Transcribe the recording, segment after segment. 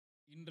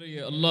இன்றைய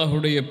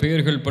அல்லாஹுடைய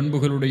பெயர்கள்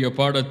பண்புகளுடைய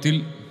பாடத்தில்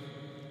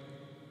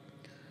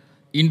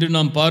இன்று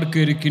நாம் பார்க்க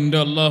இருக்கின்ற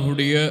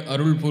அல்லாஹுடைய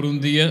அருள்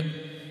பொருந்திய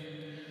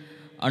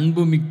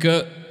அன்புமிக்க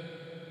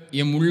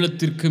எம்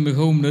உள்ளத்திற்கு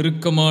மிகவும்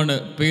நெருக்கமான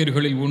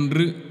பெயர்களில்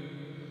ஒன்று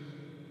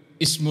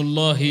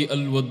இஸ்முல்லாஹி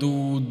அல்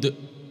வதூத்.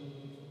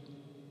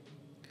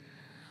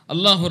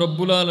 அல்லாஹு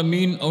ரப்புல்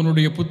ஆலமீன்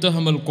அவனுடைய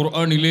புத்தகம் அல்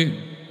குர்ஆனிலே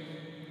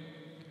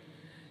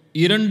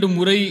 2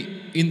 முறை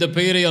இந்த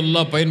பெயரை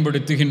அல்லாஹ்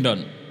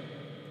பயன்படுத்துகின்றான்.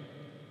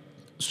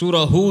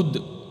 சூரா ஹூத்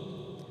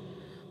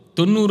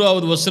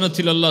 90வது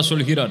வசனத்தில் அல்லாஹ்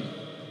சொல்கிறான்,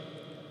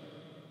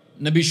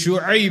 நபி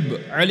ஷுஐப்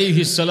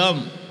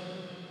அலைஹிஸ்ஸலாம்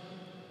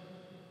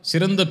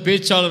சிறந்த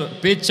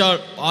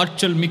பேச்சாளர்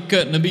ஆற்றல்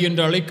மிக்க நபி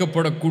என்று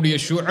அழைக்கப்படக்கூடிய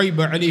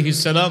ஷுஐப்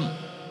அலைஹிஸ்ஸலாம்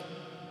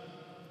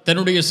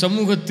தன்னுடைய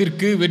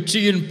சமூகத்திற்கு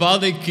வெற்றியின்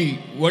பாதைக்கு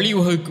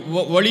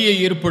வழியை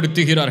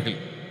ஏற்படுத்துகிறார்கள்.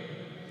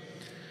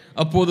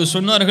 அப்போது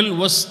சொன்னார்கள்,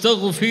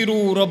 வஸ்தக்ஃபிரு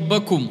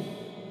ரப்பக்கும்,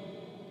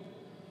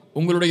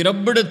 உங்களுடைய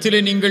ரப்பிடத்திலே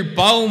நீங்கள்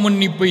பாவ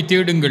மன்னிப்பை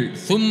தேடுங்கள்.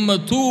 சும்ம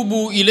தூபு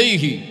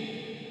இலைஹி,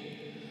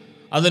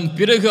 அதன்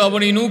பிறகு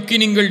அவனை நோக்கி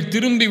நீங்கள்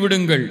திரும்பி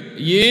விடுங்கள்.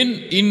 ஏன்?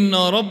 இன்ன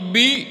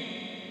ரப்பி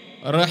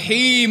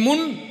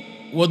ரஹீமுன்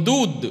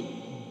வதூத்,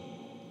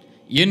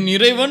 என்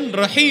இறைவன்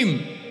ரஹீம்.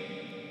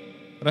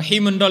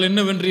 ரஹீம் என்றால்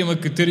என்னவென்று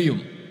எமக்கு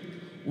தெரியும்.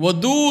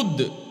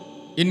 வதூத்,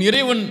 என்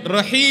இறைவன்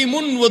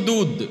ரஹீமுன்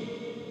வதூத்.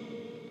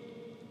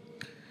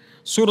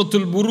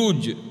 சூரத்துல்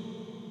புரூஜ்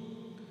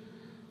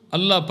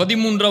அல்லாஹ்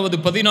 13வது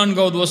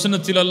 14வது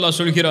வசனத்தில் அல்லாஹ்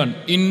சொல்கிறான்,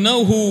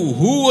 இன்னஹு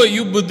ஹுவ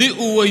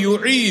யுப்திஉ வ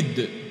யுஈத்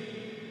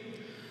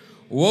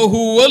வ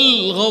ஹுவல்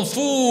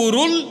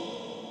கஃபூருல்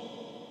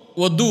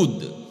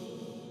வதூத்.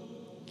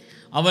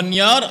 அவன்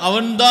யார்?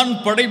 அவன்தான்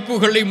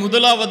படைப்புகளை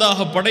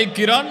முதலாவதாக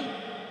படைக்கிறான்,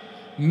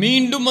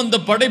 மீண்டும் அந்த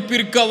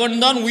படைப்பிற்கு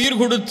அவன்தான் உயிர்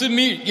கொடுத்து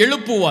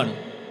எழுப்புவான்.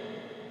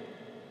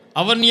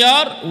 அவன்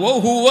யார்? வ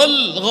ஹுவல்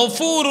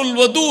கஃபூருல்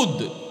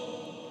வதூத்,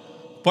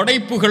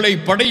 படைப்புகளை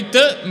படைத்த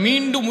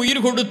மீண்டும்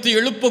உயிர் கொடுத்து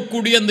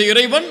எழுப்பக்கூடிய அந்த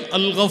இறைவன்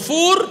அல்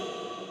கஃபூர்.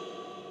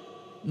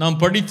 நாம்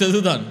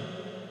படித்ததுதான்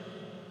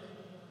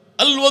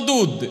அல்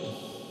வதூத்.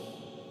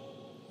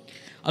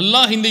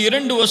 அல்லாஹ் இந்த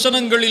 2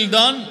 வசனங்களில்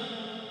தான்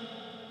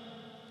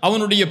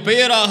அவனுடைய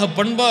பெயராக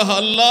பண்பாக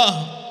அல்லாஹ்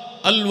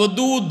அல்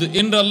வதூத்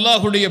என்ற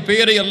அல்லாஹுடைய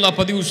பெயரை அல்லாஹ்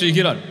பதிவு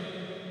செய்கிறான்.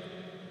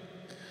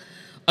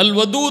 அல்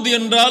வதூத்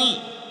என்றால்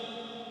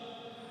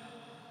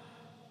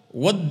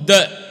வத்த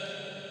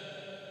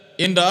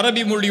என்ற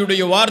அரபி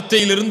மொழியுடைய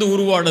வார்த்தையிலிருந்து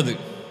உருவானது.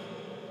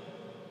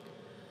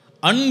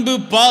 அன்பு,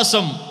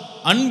 பாசம்,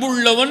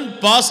 அன்புள்ளவன்,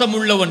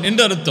 பாசமுள்ளவன்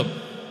என்று அர்த்தம்.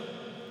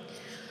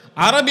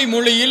 அரபி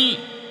மொழியில்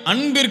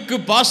அன்பிற்கு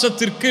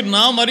பாசத்திற்கு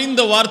நாம்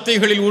அறிந்த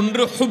வார்த்தைகளில்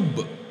ஒன்று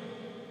ஹுப்.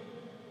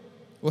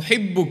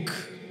 உஹிப்புக்,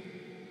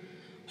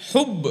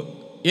 ஹுப்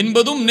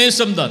என்பதும்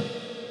நேசம்தான்.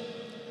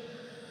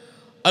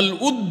 அல்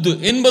உத்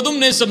என்பதும்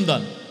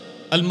நேசம்தான்,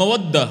 அல்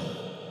மவத்தா.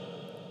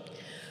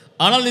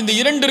 ஆனால் இந்த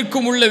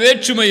இரண்டிற்கும் உள்ள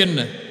வேற்றுமை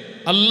என்ன?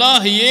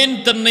 அல்லாஹ் ஏன்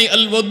தன்னை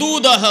அல்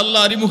வதூதாக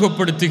அல்லாஹ்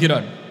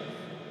அறிமுகப்படுத்துகிறான்?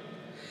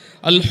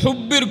 அல்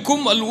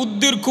ஹுப்பிற்கும் அல்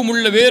உத்திற்கும்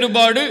உள்ள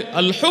வேறுபாடு,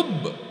 அல்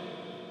ஹுப்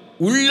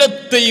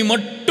உள்ளத்தை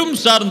மட்டும்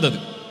சார்ந்தது.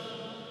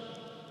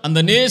 அந்த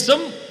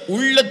நேசம்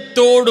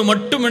உள்ளத்தோடு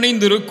மட்டும்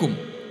இணைந்திருக்கும்.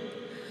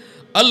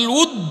 அல்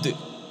உத்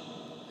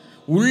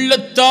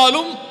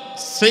உள்ளத்தாலும்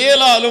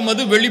செயலாலும்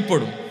அது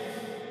வெளிப்படும்.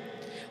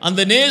 அந்த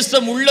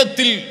நேசம்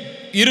உள்ளத்தில்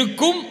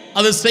இருக்கும்,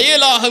 அது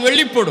செயலாக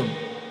வெளிப்படும்.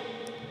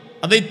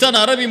 அதைத்தான்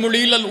அரபி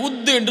மொழியில் அல்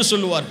உத் என்று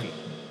சொல்லுவார்கள்.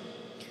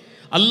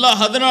 அல்லாஹ்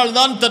அதனால்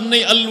தான் தன்னை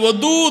அல்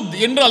வதூத்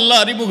என்று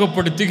அல்லாஹ்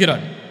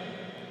அறிமுகப்படுத்துகிறான்.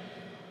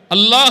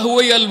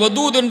 அல்லாஹுவை அல்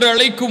வதூத் என்று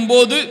அழைக்கும்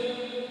போது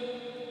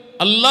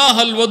அல்லாஹ்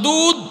அல்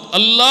வதூத்,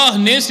 அல்லாஹ்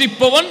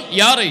நேசிப்பவன்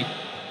யாரை?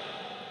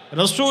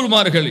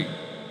 ரசூல்மார்களை,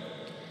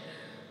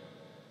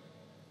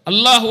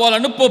 அல்லாஹ்வால்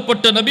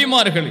அனுப்பப்பட்ட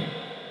நபிமார்களை,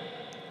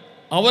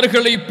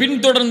 அவர்களை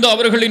பின்தொடர்ந்த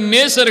அவர்களின்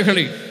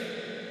நேசர்களை,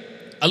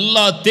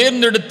 அல்லாஹ்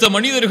தேர்ந்தெடுத்த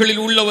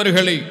மனிதர்களில்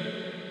உள்ளவர்களை,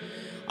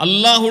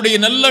 அல்லாஹுடைய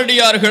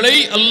நல்லடியார்களை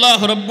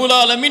அல்லாஹ் ரப்புல்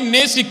ஆலமீன்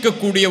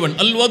நேசிக்கக்கூடியவன்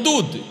அல்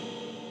வதூத்.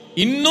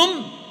 இன்னும்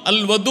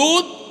அல்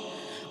வதூத்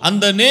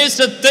அந்த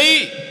நேசத்தை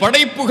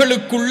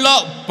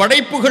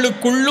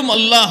படைப்புகளுக்குள்ளும்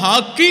அல்லாஹ்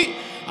ஆக்கி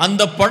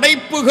அந்த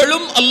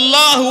படைப்புகளும்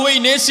அல்லாஹுவை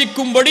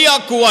நேசிக்கும்படி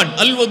ஆக்குவான்.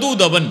 அல்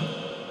வதூத்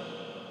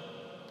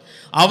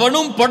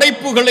அவனும்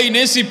படைப்புகளை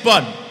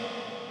நேசிப்பான்,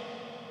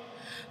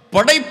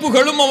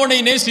 படைப்புகளும் அவனை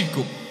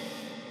நேசிக்கும்.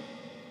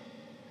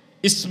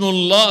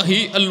 இஸ்முல்லாஹி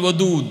அல்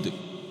வதூத்.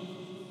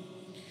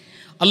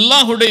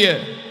 அல்லாஹுடைய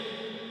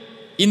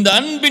இந்த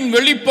அன்பின்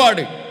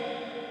வெளிப்பாடு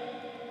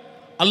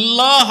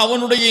அல்லாஹ்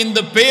அவனுடைய இந்த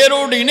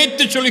பெயரோடு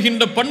இணைத்து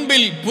சொல்கின்ற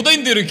பண்பில்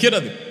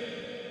புதைந்திருக்கிறது.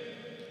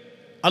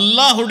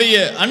 அல்லாஹுடைய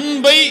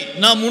அன்பை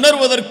நாம்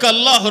உணர்வதற்கு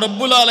அல்லாஹ்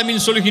ரப்புல்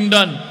ஆலமீன்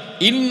சொல்கின்றான்,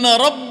 இன்ன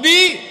ரப்பி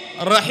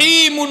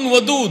ரஹீமுன்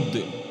வதூத்.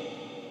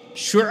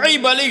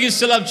 ஷுஐப்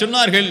அலைஹிஸ்ஸலாம்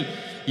சொன்னார்கள்,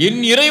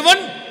 என்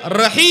இறைவன்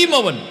ரஹீம்.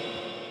 அவன்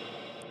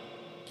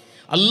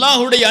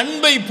அல்லாஹுடைய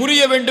அன்பை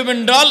புரிய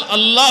வேண்டுமென்றால்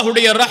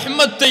அல்லாஹுடைய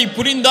ரஹ்மத்தை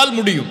புரிந்தால்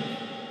முடியும்.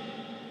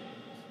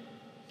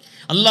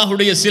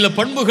 அல்லாஹுடைய சில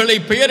பண்புகளை,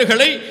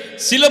 பெயர்களை,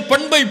 சில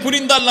பண்பை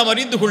புரிந்தால் நாம்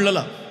அறிந்து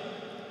கொள்ளலாம்.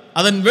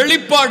 அதன்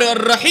வெளிப்பாடு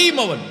அர் ரஹீம்.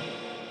 அவன்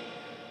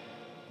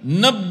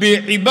நப்பி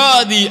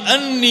இபாதி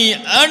அன்னி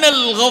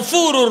அனல்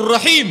கஃபூருர்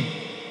ரஹீம்.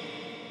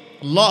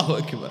 அல்லாஹு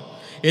அக்பர்.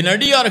 என்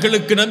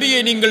அடியார்களுக்கு நபியை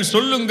நீங்கள்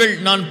சொல்லுங்கள்,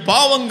 நான்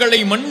பாவங்களை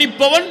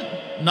மன்னிப்பவன்,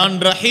 நான்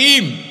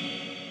ரஹீம்.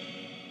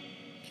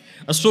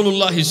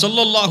 ரசூலுல்லாஹி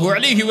ஸல்லல்லாஹு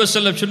அலைஹி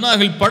வஸல்லம்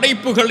சொன்னார்கள்,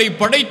 படைப்புகளை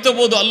படைத்த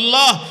போது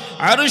அல்லாஹ்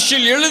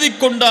அர்ஷில் எழுதி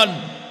கொண்டான்,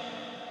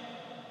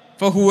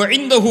 ஃபஹுவ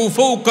இன்தஹு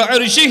ஃபௌக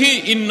அர்ஷிஹி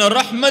இன்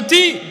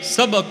ரஹ்மதி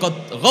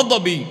சபகத்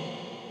கதபி.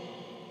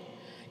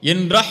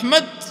 என்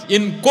ரஹ்மத்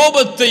என்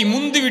கோபத்தை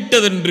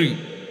முந்திவிட்டதென்று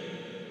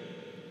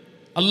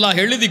அல்லாஹ்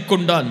எழுதி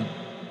கொண்டான்.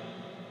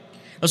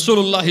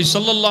 ரசூலுல்லாஹி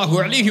ஸல்லல்லாஹு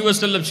அலைஹி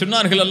வஸல்லம்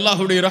சொன்னார்கள்,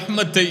 அல்லாஹ்வுடைய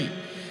ரஹ்மத்தை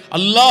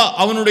அல்லாஹ்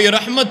அவனுடைய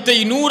ரஹ்மத்தை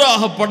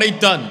 100ஆக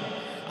படைத்தான்.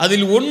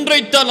 அதில்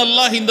ஒன்றைத்தான்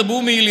அல்லாஹ் இந்த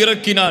பூமியில்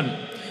இறக்கினான்.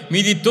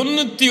 மீதி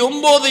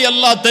 99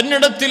 அல்லாஹ்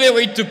தன்னிடத்திலே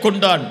வைத்துக்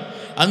கொண்டான்.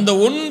 அந்த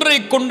ஒன்றை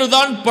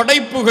கொண்டுதான்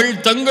படைப்புகள்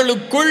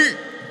தங்களுக்குள்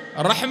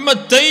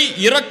ரஹ்மத்தை,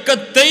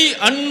 இரக்கத்தை,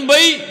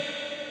 அன்பை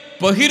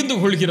பகிர்ந்து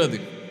கொள்கிறது.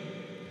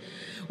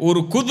 ஒரு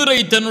குதிரை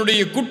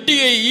தன்னுடைய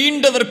குட்டியை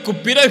ஈண்டதற்கு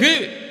பிறகு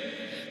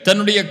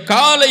தன்னுடைய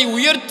காலை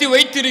உயர்த்தி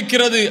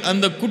வைத்திருக்கிறது,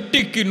 அந்த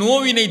குட்டிக்கு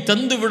நோவினை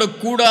தந்துவிடக்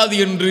கூடாது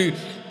என்று.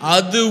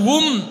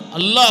 அதுவும்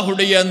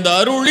அல்லாஹுடைய அந்த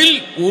அருளில்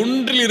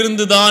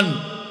ஒன்றிலிருந்துதான்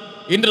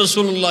என்று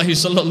ரசூலுல்லாஹி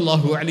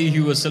ஸல்லல்லாஹு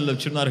அலைஹி வஸல்லம்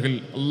சொன்னார்கள்.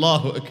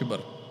 அல்லாஹு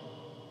அக்பர்.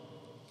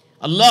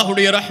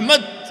 அல்லாஹுடைய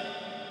ரஹ்மத்,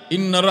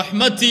 இன்ன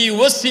ரஹ்மதி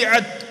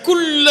வஸிஅத்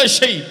குல்ல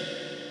ஷை,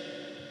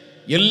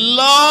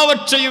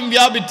 எல்லாவற்றையும்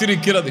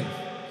வியாபித்திருக்கிறது.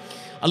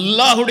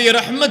 அல்லாஹுடைய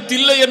ரஹ்மத்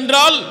இல்லை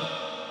என்றால்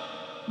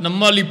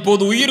நம்மால்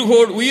இப்போது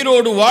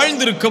உயிரோடு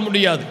வாழ்ந்திருக்க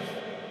முடியாது.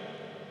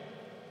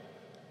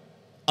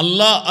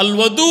 அல்லாஹ் அல்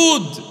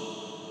வதூத்,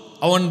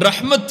 அவன்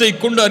ரஹ்மத்தை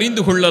கொண்டு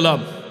அறிந்து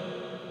கொள்ளலாம்.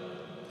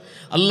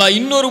 அல்லாஹ்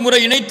இன்னொரு முறை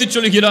இணைத்து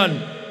சொல்கிறான்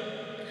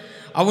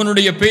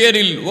அவனுடைய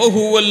பெயரில்,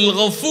 வஹுவல்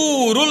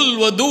கஃபூருல்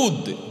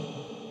வதூத்.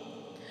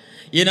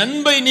 என்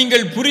அன்பை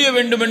நீங்கள் புரிய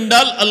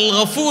வேண்டுமென்றால் அல்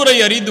கஃபூரை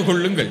அறிந்து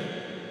கொள்ளுங்கள்.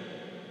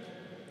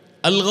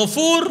 அல்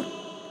கஃபூர்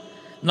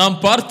நாம்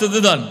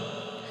பார்த்ததுதான்.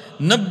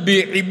 நப்பி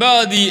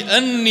இபாதி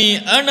அன்னி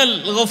அனல்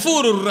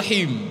கஃபூருர்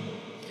ரஹீம்.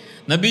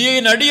 நபியே,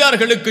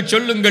 அடியார்களுக்கு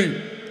சொல்லுங்கள்,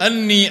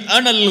 அன்னி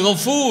அனல்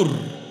கஃபூர்,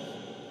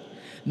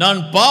 நான்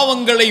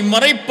பாவங்களை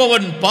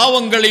மறைப்பவன்,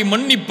 பாவங்களை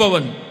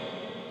மன்னிப்பவன்.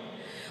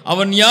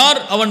 அவன் யார்?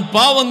 அவன்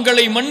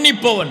பாவங்களை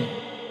மன்னிப்பவன்,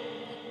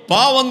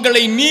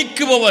 பாவங்களை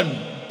நீக்குபவன்,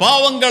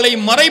 பாவங்களை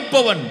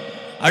மறைப்பவன்.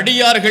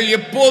 அடியார்கள்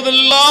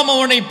எப்போதெல்லாம்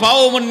அவனை பாவ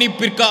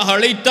மன்னிப்பிற்காக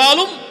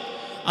அழைத்தாலும்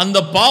அந்த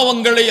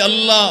பாவங்களை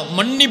அல்லாஹ்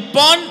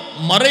மன்னிப்பான்,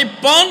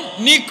 மறைப்பான்,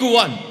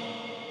 நீக்குவான்.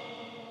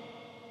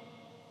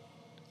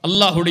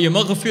 அல்லாஹுடைய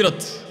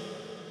மக்ஃபிரத்.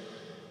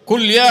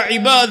 குல் யா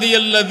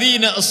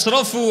இபாதியல்லதீன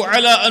அஸ்ரஃபு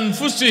அலா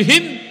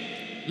அன்ஃபுஸிஹிம்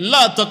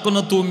லா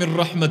தக்னது மிர்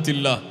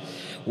ரஹ்மத்தில்லாஹ்.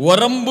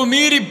 வரம்பு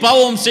மீறி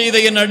பாவம் செய்த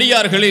என்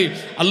அடியார்களே,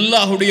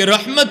 அல்லாஹுடைய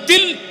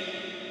ரஹ்மத்தில்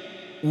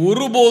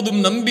ஒருபோதும்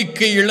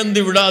நம்பிக்கை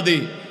இழந்து விடாதே.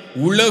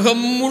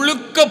 உலகம்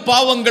முழுக்க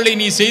பாவங்களை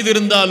நீ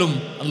செய்திருந்தாலும்,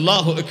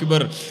 அல்லாஹு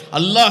அக்பர்,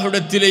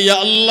 அல்லாஹ்விடத்திலே யா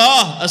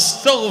அல்லாஹ்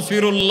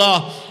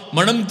அஸ்தக்ஃபிருல்லாஹ்,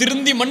 மனம்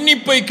திருந்தி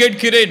மன்னிப்பை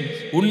கேட்கிறேன்,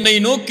 உன்னை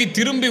நோக்கி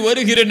திரும்பி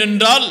வருகிறேன்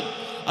என்றால்,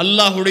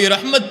 அல்லாஹுடைய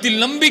ரஹ்மத்தில்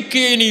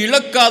நம்பிக்கையை நீ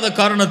இழக்காத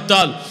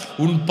காரணத்தால்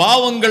உன்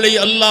பாவங்களை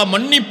அல்லாஹ்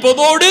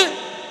மன்னிப்பதோடு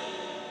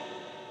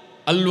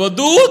அல்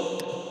வதூத்,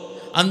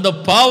 அந்த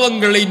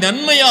பாவங்களை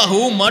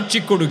நன்மையாகவும்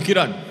மாற்றிக்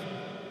கொடுக்கிறான்.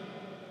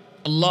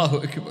 அல்லாஹு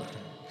அக்பர்.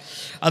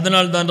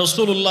 அதனால் தான்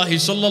ரசூலுல்லாஹி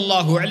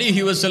ஸல்லல்லாஹு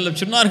அலைஹி வஸல்லம்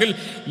சொன்னார்கள்,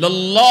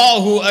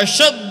 லல்லாஹு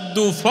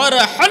அஷத்து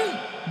ஃபரஹன்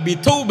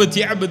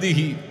பிதௌபதி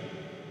அப்திஹி.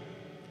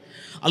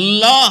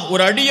 அல்லாஹ்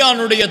ஒரு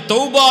அடியானுடைய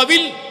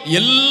தௌபாவில்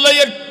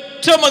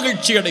எல்லையற்ற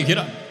மகிழ்ச்சி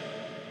அடைகிறான்.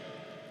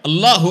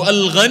 அல்லாஹு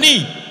அல் கனி.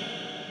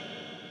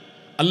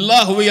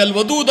 அல்லாஹுவை அல்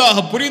வதூதாக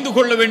புரிந்து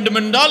கொள்ள வேண்டும்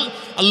என்றால்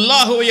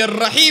அல்லாஹுவை அர்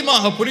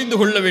ரஹீமாக புரிந்து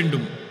கொள்ள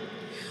வேண்டும்.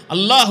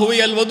 அல்லாஹுவை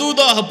அல்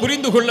வதூதாக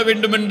புரிந்து கொள்ள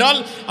வேண்டும் என்றால்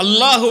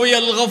அல்லாஹுவை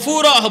அல்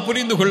கஃபூராக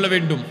புரிந்து கொள்ள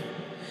வேண்டும்.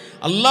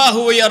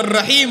 அல்லாஹுவை அர்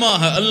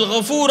ரஹீமாக, அல்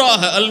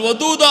கஃபூராக, அல்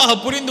வதூதாக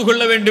புரிந்து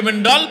கொள்ள வேண்டும்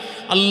என்றால்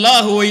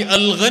அல்லாஹுவை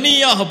அல்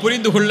கனியாக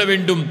புரிந்து கொள்ள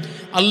வேண்டும்.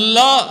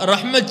 அல்லாஹ்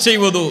ரஹ்மத்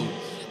செய்வதோ,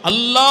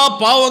 அல்லாஹ்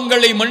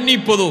பாவங்களை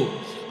மன்னிப்பதோ,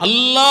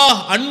 அல்லாஹ்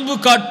அன்பு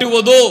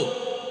காட்டுவதோ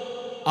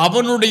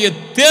அவனுடைய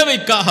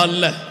தேவைக்காக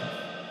அல்ல.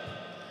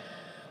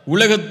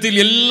 உலகத்தில்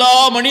எல்லா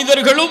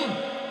மனிதர்களும்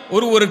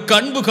ஒருவருக்கு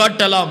அன்பு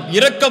காட்டலாம்,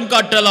 இரக்கம்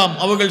காட்டலாம்,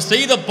 அவர்கள்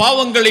செய்த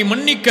பாவங்களை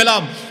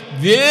மன்னிக்கலாம்,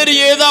 வேறு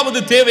ஏதாவது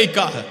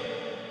தேவைக்காக,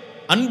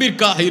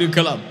 அன்பிற்காக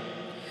இருக்கலாம்,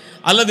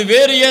 அல்லது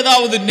வேறு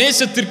ஏதாவது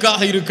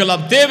நேசத்திற்காக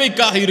இருக்கலாம்,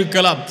 தேவைக்காக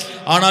இருக்கலாம்.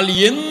 ஆனால்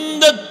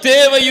எந்த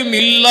தேவையும்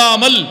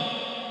இல்லாமல்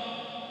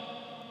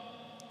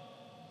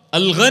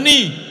அல் கனி,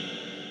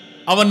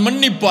 அவன்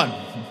மன்னிப்பான்.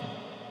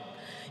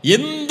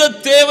 எந்த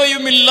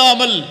தேவையும்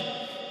இல்லாமல்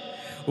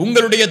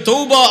உங்களுடைய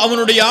தௌபா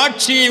அவனுடைய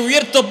ஆட்சியை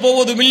உயர்த்தப்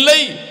போவதும்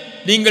இல்லை.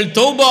 நீங்கள்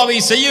தௌபாவை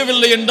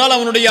செய்யவில்லை என்றால்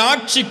அவனுடைய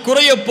ஆட்சி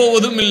குறைய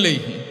போவதும் இல்லை.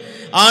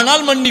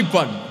 ஆனால்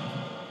மன்னிப்பான்.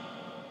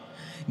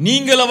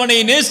 நீங்கள் அவனை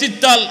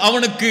நேசித்தால்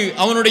அவனுக்கு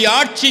அவனுடைய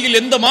ஆட்சியில்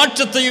எந்த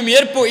மாற்றத்தையும்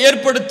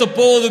ஏற்படுத்த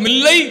போவதும்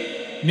இல்லை,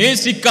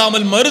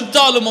 நேசிக்காமல்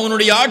மறுத்தாலும்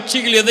அவனுடைய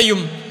ஆட்சியில்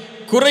எதையும்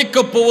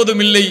குறைக்கப்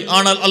போவதும் இல்லை.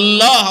 ஆனால்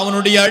அல்லாஹ்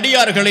அவனுடைய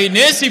அடியார்களை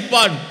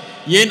நேசிப்பான்.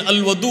 ஏன்?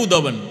 அல் வதூத்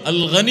அவன்,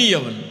 அல் கனி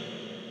அவன்.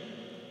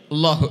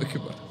 அல்லாஹு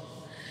அக்பர்.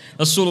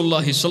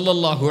 ரசூலுல்லாஹி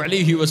ஸல்லல்லாஹு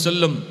அலைஹி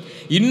வஸல்லம்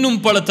இன்னும்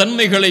பல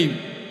தன்மைகளை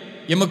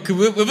எமக்கு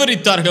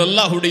விவரித்தார்கள்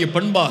அல்லாஹுடைய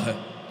பண்பாக.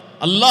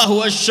 அல்லாஹு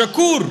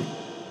அஷ்-ஷகூர்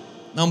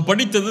நாம்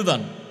படித்தது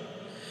தான்.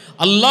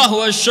 அல்லாஹு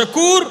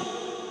அஷ்-ஷகூர்.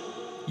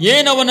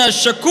 ஏன் அவன்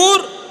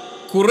அஷ்-ஷகூர்?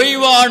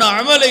 குறைவான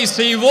அமலை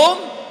செய்வோம்,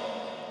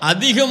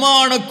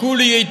 அதிகமான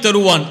கூலியை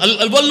தருவான்.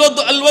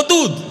 அல்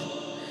வதூத்.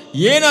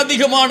 ஏன்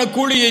அதிகமான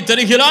கூலியை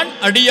தருகிறான்?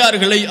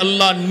 அடியார்களை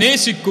அல்லாஹ்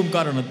நேசிக்கும்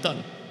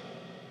காரணத்தால்.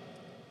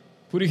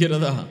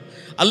 புரிகிறதா?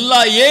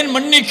 அல்லாஹ் ஏன்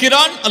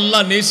மன்னிக்கிறான்?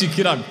 அல்லாஹ்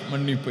நேசிக்கிறான்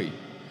மன்னிப்பை.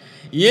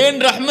 ஏன்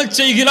ரஹ்மத்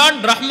செய்கிறான்?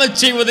 ரஹ்மத்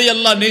செய்வதை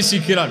அல்லாஹ்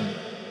நேசிக்கிறான்.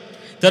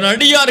 தன்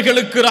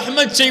அடியார்களுக்கு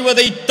ரஹ்மத்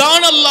செய்வதை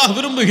தான் அல்லாஹ்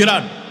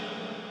விரும்புகிறான்.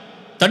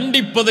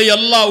 தண்டிப்பதை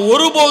அல்லாஹ்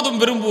ஒருபோதும்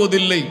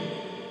விரும்புவதில்லை.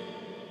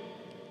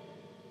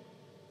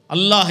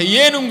 அல்லாஹ்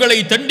ஏன் உங்களை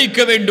தண்டிக்க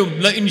வேண்டும்?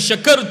 ல இன்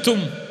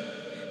ஷக்கர்தும்,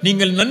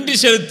 நீங்கள் நன்றி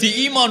செலுத்தி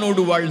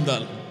ஈமானோடு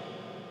வாழ்ந்தால்.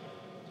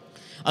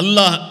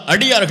 அல்லாஹ்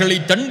அடியார்களை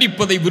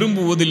தண்டிப்பதை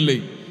விரும்புவதில்லை.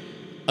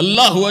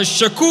 அல்லாஹு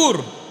அஷ்-ஷகூர்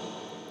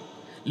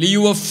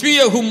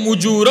லியுவஃபியஹும்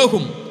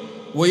உஜூரஹும்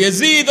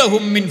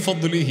வயஸீதஹும் மின்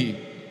ஃபத்லிஹி.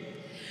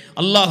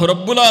 அல்லாஹ்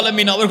ரப்புல்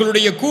ஆலமீன்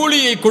அவர்களுடைய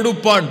கூலியை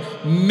கொடுப்பான்,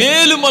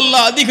 மேலும்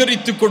அல்லாஹ்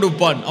அதிகரித்து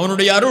கொடுப்பான்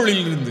அவனுடைய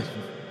அருளில் இருந்து.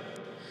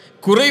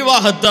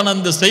 குறைவாகத்தான்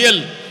அந்த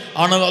செயல்,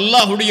 ஆனால்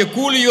அல்லாஹுடைய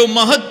கூலியோ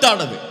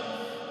மகத்தானது.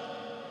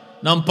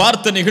 நாம்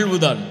பார்த்த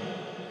நிகழ்வுதான்.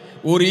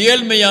 ஒரு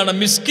ஏழ்மையான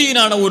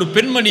மிஸ்கீனான ஒரு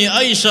பெண்மணி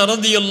ஆயிஷா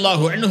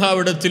ரலியல்லாஹு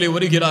அன்ஹாவிடத்திலே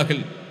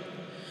வருகிறார்கள்.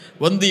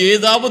 வந்து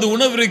ஏதாவது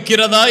உணவு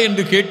இருக்கிறதா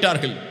என்று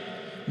கேட்டார்கள்.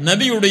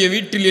 நபியுடைய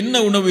வீட்டில் என்ன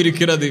உணவு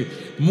இருக்கிறது?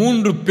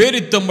 3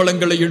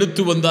 பேரித்தம்பழங்களை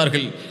எடுத்து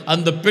வந்தார்கள்.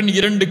 அந்த பெண்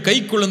 2 கை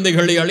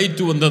குழந்தைகளை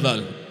அழைத்து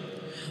வந்ததால்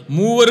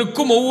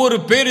மூவருக்கும் ஒவ்வொரு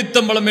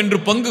பேரித்தம்பழம் என்று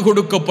பங்கு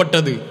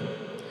கொடுக்கப்பட்டது.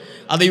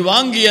 அதை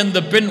வாங்கிய அந்த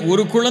பெண்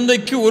ஒரு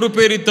குழந்தைக்கு ஒரு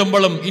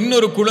பேரித்தம்பழம்,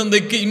 இன்னொரு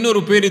குழந்தைக்கு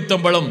இன்னொரு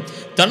பேரித்தம்பழம்,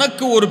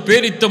 தனக்கு ஒரு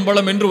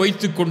பேரித்தம்பழம் என்று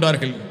வைத்துக்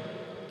கொண்டார்கள்.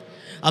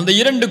 அந்த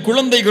 2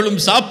 குழந்தைகளும்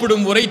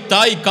சாப்பிடும் வரை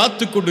தாய்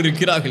காத்து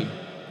கொண்டிருக்கிறார்கள்.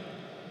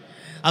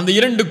 அந்த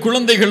 2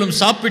 குழந்தைகளும்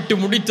சாப்பிட்டு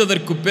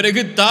முடித்ததற்கு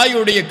பிறகு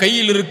தாயுடைய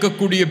கையில்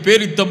இருக்கக்கூடிய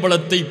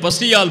பேரித்தம்பழத்தை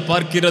பசியால்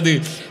பார்க்கிறது.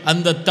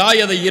 அந்த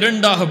தாய் அதை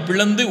 2ஆக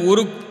பிளந்து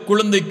ஒரு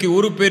குழந்தைக்கு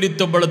ஒரு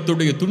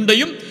பேரித்தம்பழத்துடைய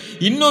துண்டையும்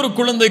இன்னொரு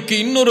குழந்தைக்கு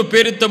இன்னொரு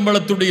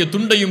பேரித்தம்பழத்துடைய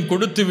துண்டையும்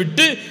கொடுத்து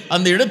விட்டு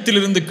அந்த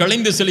இடத்திலிருந்து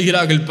கலைந்து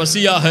செல்கிறார்கள்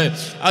பசியாக.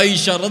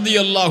 ஆயிஷா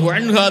ரலியல்லாஹு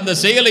அன்ஹா அந்த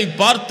செயலை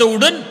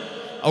பார்த்தவுடன்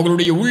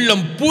அவர்களுடைய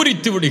உள்ளம்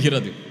பூரித்து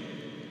விடுகிறது.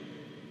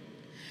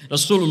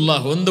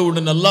 ரசூலுல்லாஹ்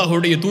வந்தவுடன்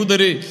அல்லாஹுடைய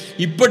தூதரே,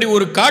 இப்படி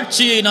ஒரு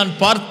காட்சியை நான்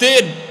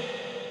பார்த்தேன்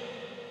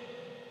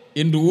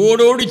என்று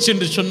ஓடோடி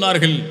சென்று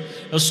சொன்னார்கள்.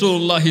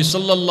 ரசூலுல்லாஹி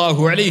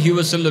ஸல்லல்லாஹு அலைஹி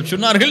வஸல்லம்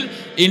சொன்னார்கள்,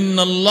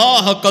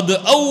 இன்னல்லாஹ கத்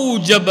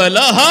அவ்ஜப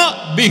லஹா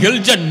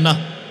பிஹல்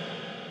ஜன்னஹ்.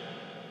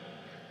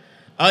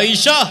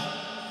 ஆயிஷா,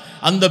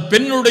 அந்த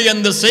பெண்ணுடைய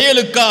அந்த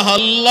செயலுக்காக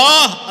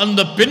அல்லாஹ் அந்த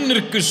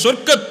பெண்ணிற்கு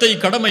சொர்க்கத்தை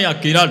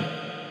கடமையாக்கினான்.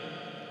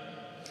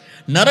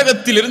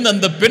 நரகத்திலிருந்து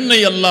அந்த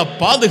பெண்ணை அல்லாஹ்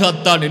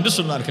பாதுகாத்தான் என்று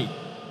சொன்னார்கள்.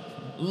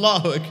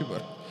 அல்லாஹு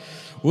அக்பர்.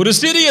 ஒரு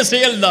சிறிய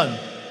செயல்தான்,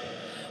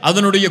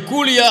 அதனுடைய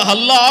கூலியாக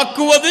அல்லாஹ்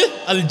ஆக்குவது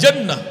அல்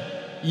ஜன்னஹ்.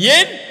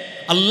 ஏன்?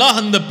 அல்லாஹ்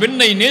அந்த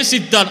பெண்ணை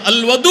நேசித்தான்.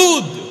 அல்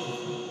வதூத்,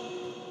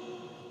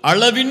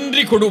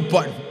 அளவின்றி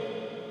கொடுப்பான்,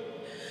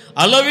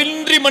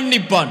 அளவின்றி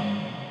மன்னிப்பான்,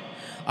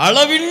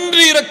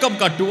 அளவின்றி இரக்கம்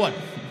காட்டுவான்.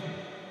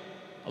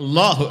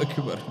 அல்லாஹு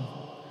அக்பர்.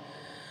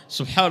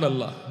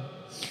 சுப்ஹானல்லாஹ்.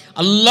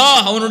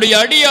 அல்லாஹ் அவனுடைய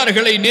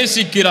அடியார்களை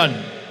நேசிக்கிறான்.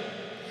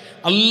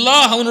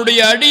 அல்லாஹ் அவனுடைய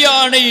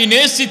அடியானை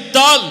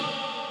நேசித்தால்,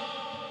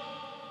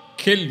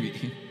 கேள்வி,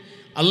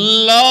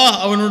 அல்லாஹ்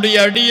அவனுடைய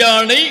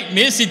அடியானை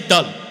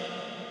நேசித்தால்,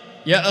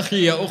 யா அஹி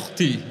யா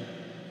உக்தி,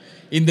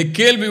 இந்த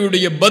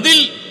கேள்வியுடைய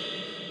பதில்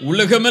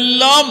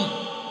உலகமெல்லாம்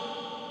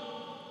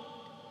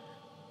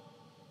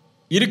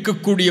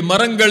இருக்கக்கூடிய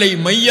மரங்களை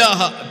மையாக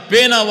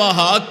பேனாவாக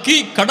ஆக்கி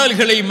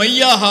கடல்களை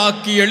மையாக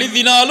ஆக்கி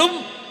எழுதினாலும்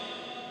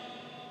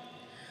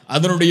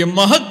அதனுடைய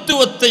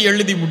மகத்துவத்தை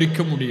எழுதி முடிக்க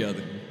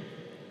முடியாது.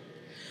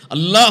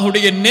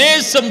 அல்லாஹுடைய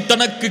நேசம்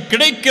தனக்கு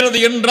கிடைக்கிறது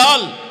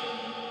என்றால்,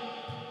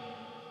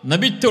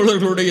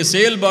 நபித்தோழர்களுடைய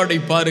செயல்பாடை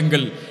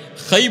பாருங்கள்.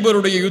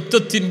 கைபருடைய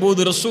யுத்தத்தின் போது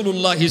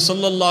ரசூலுல்லாஹி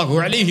ஸல்லல்லாஹு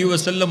அலைஹி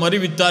வஸல்லம்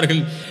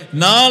அறிவித்தார்கள்,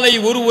 நாளை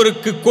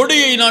ஒருவருக்கு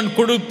கொடியை நான்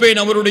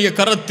கொடுப்பேன் அவருடைய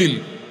கரத்தில்,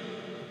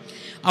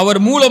 அவர்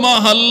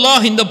மூலமாக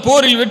அல்லாஹ் இந்த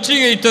போரில்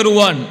வெற்றியை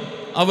தருவான்.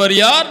 அவர்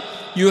யார்?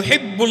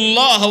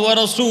 யுஹிப்புல்லாஹ வ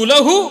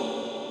ரசூலுஹு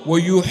வ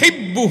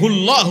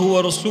யுஹிப்புஹுல்லாஹு வ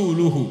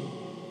ரசூலுஹு.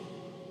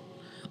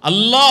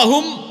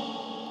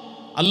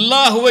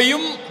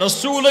 அல்லாஹுவையும்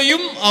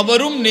ரசூலையும்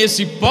அவரும்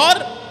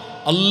நேசிப்பார்,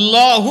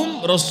 அல்லாஹும்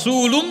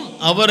ரசூலும்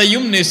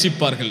அவரையும்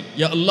நேசிப்பார்கள்.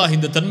 யா அல்லாஹ்,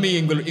 இந்த தன்மையை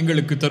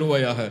எங்களுக்கு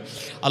தருவாயாக.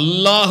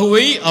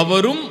 அல்லாஹுவை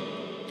அவரும்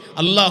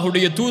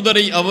அல்லாஹுடைய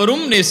தூதரை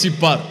அவரும்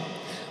நேசிப்பார்,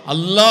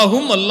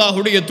 அல்லாஹும்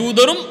அல்லாஹுடைய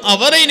தூதரும்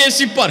அவரை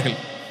நேசிப்பார்கள்.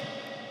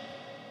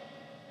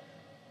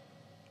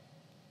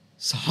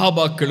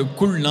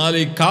 சஹாபாக்களுக்குள்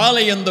நாளை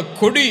காலை அந்த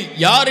கொடி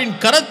யாரின்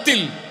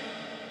கரத்தில்?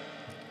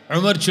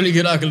 உமர்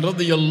சொல்கிறார்கள்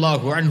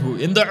ரலியல்லாஹு அன்ஹு.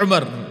 எந்த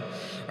உமர்?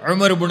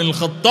 உமர் இப்னுல்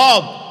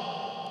கத்தாப்.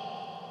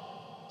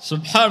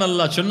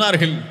 சுப்ஹானல்லாஹ்.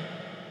 சொன்னார்கள்,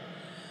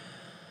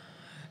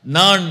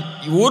 நான்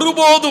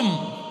ஒருபோதும்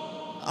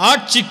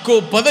ஆட்சிக்கோ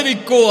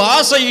பதவிக்கோ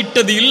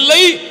ஆசையிட்டது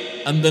இல்லை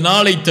அந்த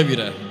நாளை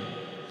தவிர.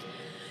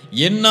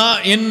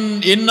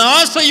 என்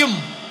ஆசையும்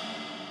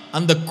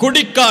அந்த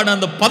கொடிக்கான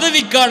அந்த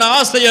பதவிக்கான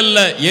ஆசை அல்ல.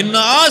 என்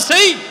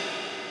ஆசை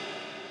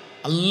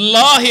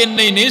அல்லாஹ்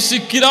என்னை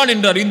நேசிக்கிறான்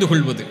என்று அறிந்து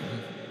கொள்வது,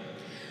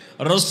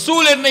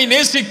 ரசூல் என்னை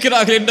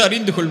நேசிக்கிறார்கள் என்று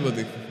அறிந்து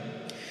கொள்வது.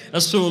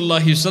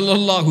 ரசூலுல்லாஹி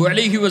ஸல்லல்லாஹு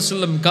அலைஹி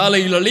வஸல்லம்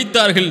காலையில்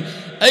அழைத்தார்கள்,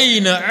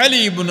 ஐன அலி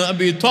இப்னு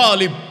அபி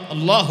தாலிப்.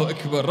 அல்லாஹு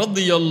அக்பர்.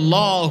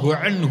 ரலியல்லாஹு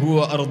அன்ஹு வ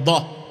அர்தா.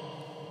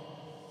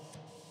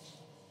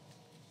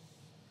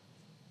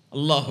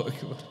 அல்லாஹு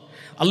அக்பர்.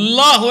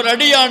 அல்லாஹ் ஒரு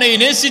அடியானை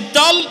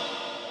நேசித்தால்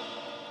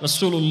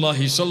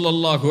ரசூலுல்லாஹி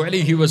ஸல்லல்லாஹு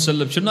அலைஹி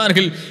வஸல்லம்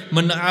சொன்னார்கள்,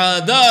 மன்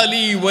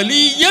ஆதாலி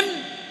வலியன்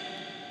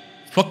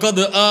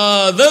ஃபகத்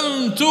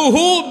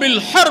ஆதன்துஹு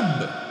பில்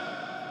ஹர்ப்.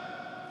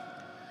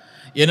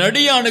 என்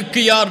அடியானுக்கு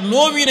யார்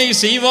நோவினை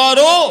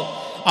செய்வாரோ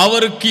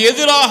அவருக்கு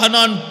எதிராக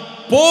நான்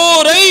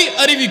போரை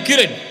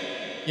அறிவிக்கிறேன்.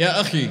 யா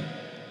அஹி,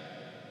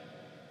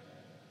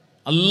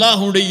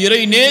 அல்லாஹ்வுடைய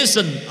இறை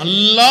நேசன்,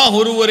 அல்லாஹ்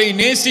ஒருவரை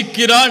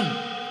நேசிக்கிறான்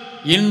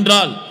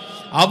என்றால்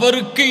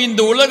அவருக்கு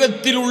இந்த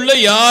உலகத்தில் உள்ள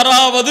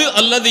யாராவது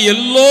அல்லது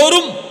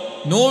எல்லோரும்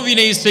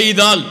நோவினை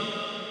செய்தால்,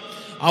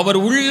 அவர்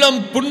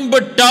உள்ளம்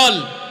புண்பட்டால்,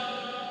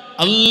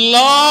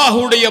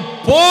 அல்லாஹ்வுடைய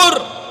போர்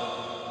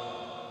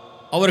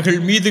அவர்கள்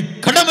மீது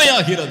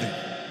கடமையாகிறது.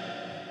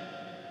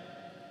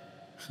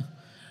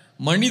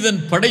 மனிதன்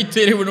படைத்த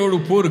இறைவனோடு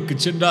போருக்கு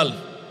சென்றால்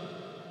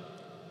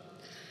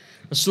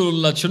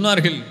ரசூலுல்லாஹ்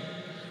சொன்னார்கள்,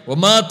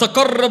 وما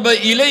تقرب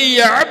الي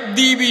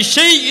عبدي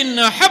بشيء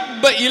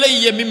احب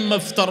الي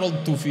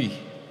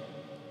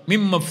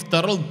مما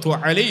افترضت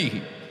عليه.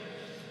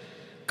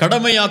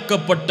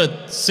 கடமையாக்கப்பட்ட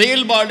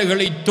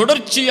செயல்பாடுகளை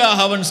தொடர்ச்சியாக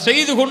அவன்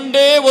செய்து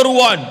கொண்டே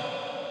வருவான்.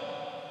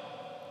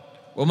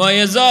 وما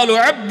يزال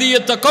عبدي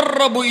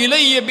يتقرب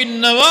الي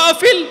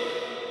بالنوافل.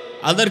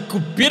 அதற்கு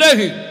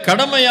பிறகு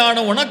கடமையான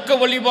வணக்க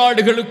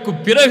வழிபாடுகளுக்கு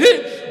பிறகு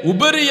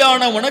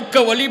உபரியான வணக்க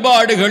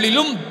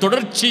வழிபாடுகளிலும்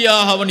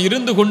தொடர்ச்சியாக அவன்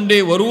இருந்து கொண்டே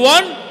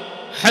வருவான்.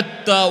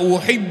 ஹத்தா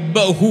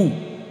உஹிப்பஹு,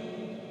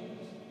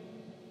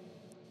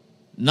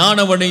 நான்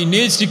அவனை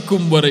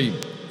நேசிக்கும் வரை.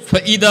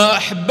 ஃபஇதா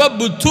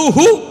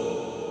அஹ்பப்துஹு,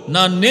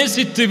 நான்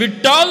நேசித்து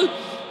விட்டால்,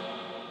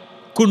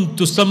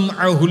 குன்து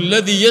சம்அஹு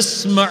அல்லதி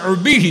யஸ்மஉ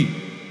பிஹி,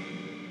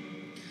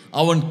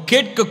 அவன்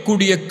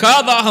கேட்கக்கூடிய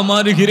காதாக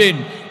மாறுகிறேன்.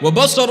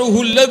 வபஸருஹு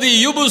அல்லதி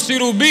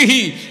யுப்ஸிரு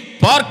பிஹி,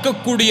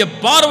 பார்க்கக்கூடிய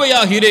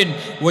பார்வையாகிறேன்.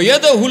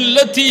 வயதஹு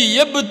அல்லதி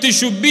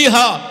யப்திஷு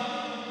பிஹா,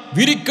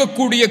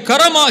 விரிக்கக்கூடிய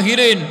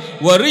கரமாகிறேன்.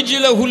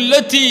 வரிஜ்லஹு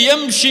அல்லதி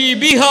யம்ஷி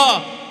பிஹா,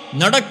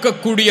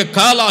 நடக்கக்கூடிய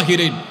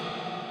காலாகிறேன்.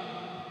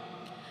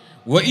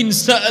 வஇன்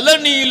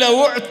ஸஅலனி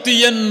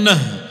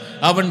லஉஅ்தியன்னஹு,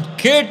 அவன்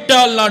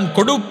கேட்டால் நான்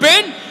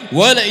கொடுப்பேன்.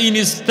 வலஇன்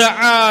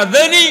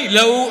இஸ்தஆதனி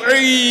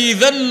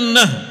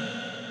லஉஈதன்னஹு,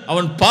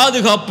 அவன்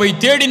பாதுகாப்பை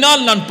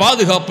தேடினால் நான்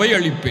பாதுகாப்பை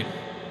அளிப்பேன்.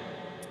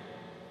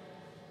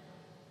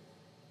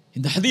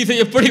 இந்த ஹதீஸை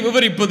எப்படி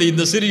விவரிப்பது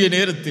இந்த சிறிய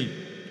நேரத்தில்?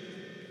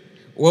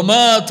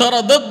 وما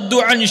تردد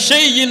عن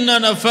شيء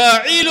انا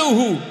فاعله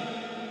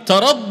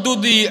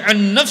ترددي عن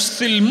نفس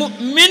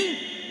المؤمن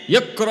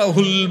يكره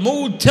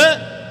الموت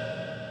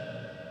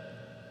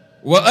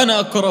وانا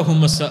اكره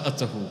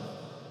مساءته.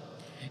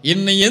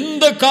 என்னை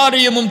எந்த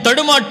காரியமும்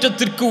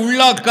தடுமாற்றத்திற்கு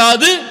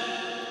உள்ளாக்காது.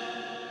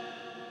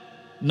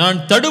 நான்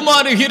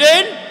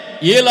தடுமாறுகிறேன்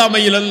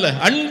இயலாமையில் அல்ல,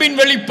 அன்பின்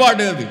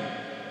வெளிப்பாடு அது.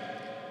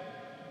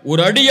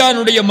 ஒரு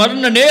அடியானுடைய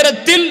மரண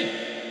நேரத்தில்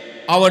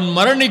அவன்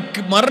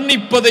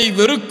மரணிப்பதை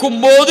வெறுக்கும்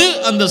போது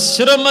அந்த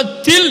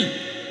சிரமத்தில்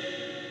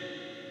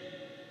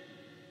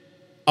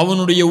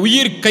அவனுடைய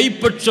உயிர்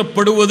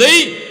கைப்பற்றப்படுவதை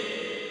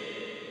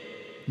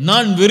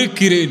நான்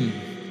வெறுக்கிறேன்.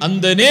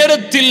 அந்த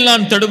நேரத்தில்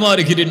நான்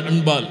தடுமாறுகிறேன்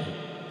அன்பால்.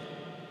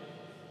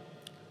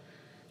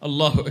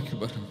 அல்லாஹு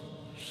அக்பர்.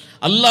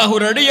 அல்லாஹ்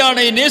ஒரு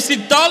அடியானை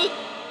நேசித்தால்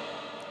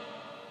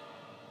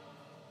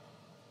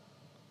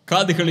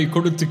காதுகளை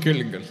கொடுத்து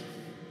கேளுங்கள்.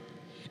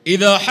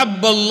 இதா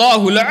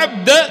ஹப்பல்லாஹு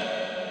அல்-அப்த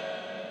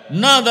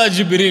நாதா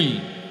ஜிப்ரீல்.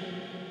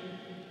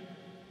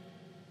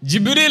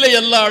 ஜிப்ரீலை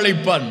அல்லாஹ்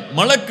அழைப்பான்,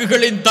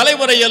 மலக்குகளின்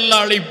தலைவரை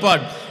அல்லாஹ்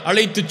அழைப்பான்.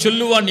 அழைத்து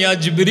சொல்லுவான், யா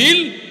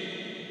ஜிப்ரீல்.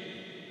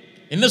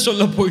 என்ன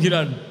சொல்ல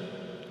போகிறான்?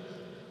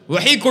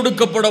 வஹி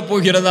கொடுக்கப்பட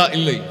போகிறதா?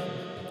 இல்லை.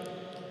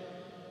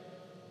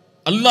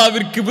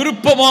 அல்லாஹ்விற்கு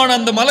விருப்பமான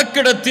அந்த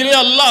மலக்கிடத்திலே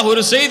அல்லாஹ்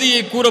ஒரு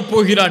செய்தியை கூறப்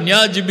போகிறான்.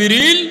 யா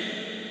ஜிப்ரீல்,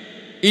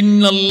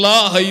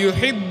 இன்னல்லாஹ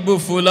யுஹிப்பு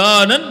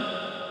ஃபுலானன்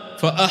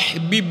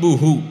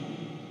ஃபஅஹ்பிபுஹு.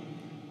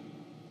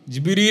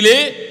 ஜிப்ரீலே,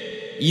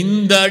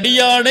 இந்த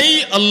அடியானை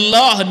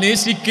அல்லாஹ்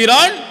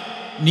நேசிக்கிறான்,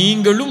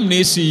 நீங்களும்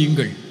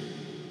நேசியுங்கள்.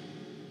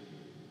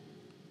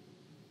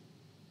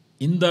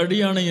 இந்த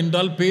அடியானை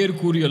என்றால் பெயர்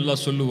கூறி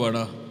அல்லாஹ்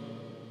சொல்லுவானா?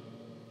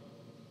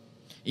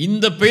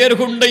 இந்த பெயர்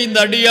கொண்ட இந்த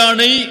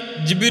அடியானை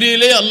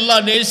ஜிப்ரீலே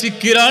அல்லாஹ்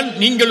நேசிக்கிறான்,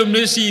 நீங்களும்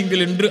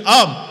நேசியுங்கள் என்று.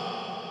 ஆம்.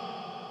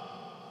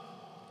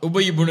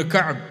 உபை இப்னு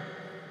கஅப்,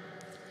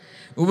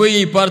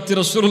 உபையை பார்த்து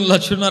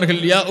ரசூலுல்லாஹ்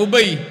சொன்னார்கள், யா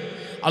உபை,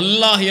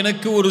 அல்லாஹ்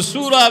எனக்கு ஒரு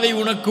சூராவை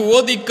உனக்கு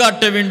ஓதி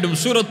காட்ட வேண்டும்,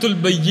 சூரத்துல்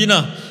பையினா,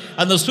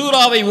 அந்த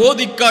சூராவை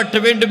ஓதி காட்ட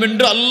வேண்டும்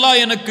என்று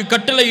அல்லாஹ் எனக்கு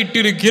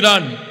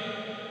கட்டளையிட்டிருக்கிறான்.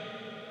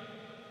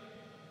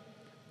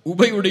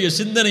 உபையுடைய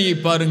சிந்தனையை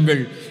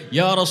பாருங்கள்.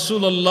 யா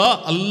ரசூலல்லாஹ்,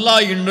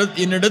 அல்லாஹ்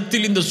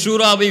என்னிடத்தில் இந்த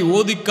சூராவை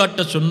ஓதி காட்ட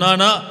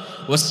சொன்னானா?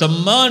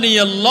 வஸம்மானி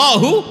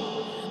அல்லாஹு,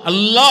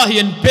 அல்லாஹ்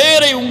என்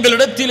பெயரை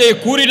உங்களிடத்திலே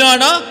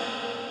கூறினானா?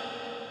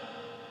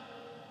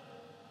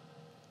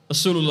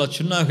 ரசூலுல்லாஹ்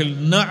சொன்னார்கள்,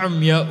 நஅம்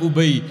யா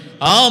உபை,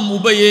 ஆம்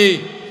உபையே.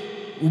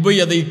 உபை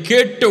அதை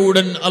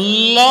கேட்டவுடன்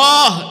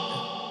அல்லாஹ்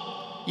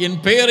என்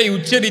பெயரை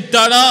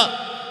உச்சரித்தானா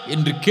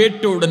என்று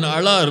கேட்டவுடன்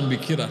அழ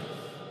ஆரம்பிக்கிறார்.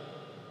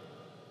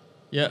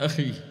 யா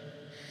அஹி,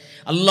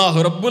 அல்லாஹ்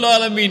ரப்புல்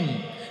ஆலமீன்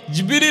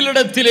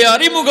ஜிப்ரீலிடத்திலே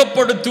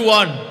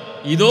அறிமுகப்படுத்துவான்,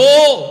 இதோ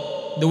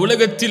இந்த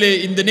உலகத்திலே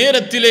இந்த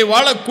நேரத்திலே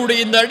வாழக்கூடிய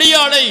இந்த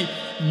அடியானை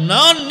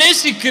நான்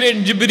நேசிக்கிறேன்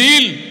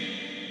ஜிப்ரீல்,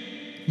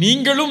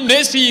 நீங்களும்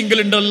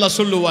நேசியுங்கள் என்று அல்லாஹ்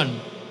சொல்லுவான்.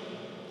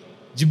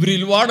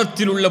 ஜிப்ரீல்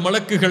வானத்தில் உள்ள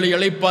மலக்குகளை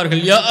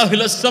அழைப்பார்கள், யா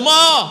அஹ்லஸ்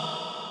ஸமா,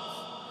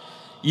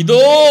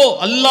 இதோ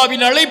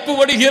அல்லாஹ்வின் அழைப்பு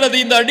வருகிறது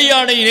இந்த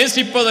அடியானை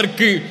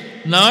நேசிப்பதற்கு,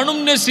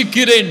 நானும்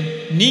நேசிக்கிறேன்,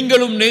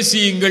 நீங்களும்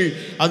நேசியுங்கள்.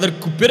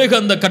 அதற்கு பிறகு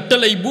அந்த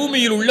கட்டளை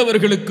பூமியில்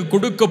உள்ளவர்களுக்கு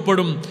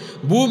கொடுக்கப்படும்.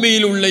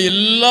 பூமியில் உள்ள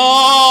எல்லா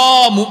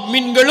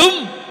முஃமின்களும்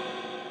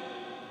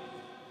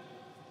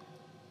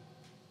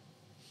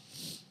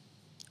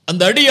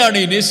அந்த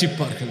அடியானை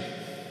நேசிப்பார்கள்.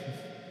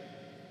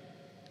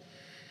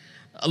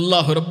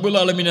 அல்லாஹ் ரப்புல்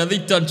ஆலமீன்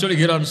அதைத்தான்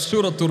சொல்கிறான்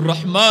சூரத்துர்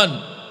ரஹ்மான்,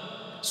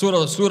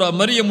 சூரா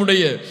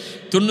மரியமுடைய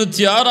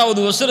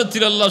 96வது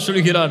வசனத்தில் அல்லாஹ்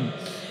சொல்கிறான்,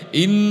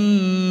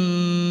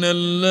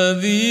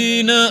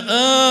 இன்னல்லதீன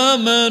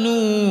ஆமனூ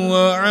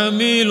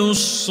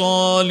வஅமிலுஸ்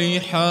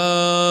ஸாலிஹாத்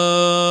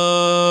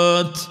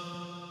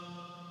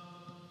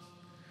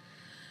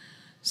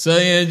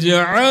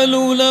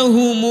சயஜஅலு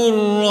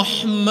லஹுமுர்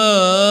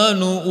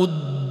ரஹ்மானு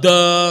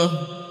உத்தா.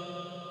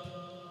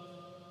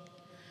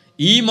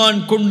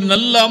 ஈமான் கொண்டு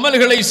நல்ல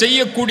அமல்களை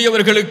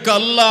செய்யக்கூடியவர்களுக்கு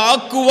அல்லாஹ்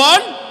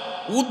ஆக்குவான்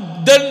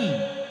உத்தன்,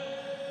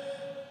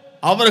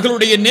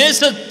 அவர்களுடைய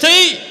நேசத்தை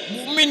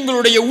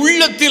முஃமின்களுடைய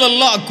உள்ளத்தில்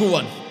அல்லாஹ்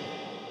ஆக்குவான்.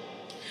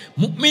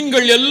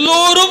 முஃமின்கள்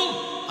எல்லோரும்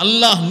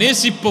அல்லாஹ்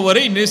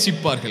நேசிப்பவரை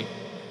நேசிப்பார்கள்.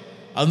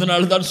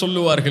 அதனால தான்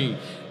சொல்லுவார்கள்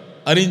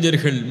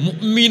அறிஞர்கள்,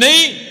 முஃமினை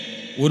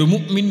ஒரு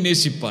முஃமின்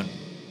நேசிப்பான்,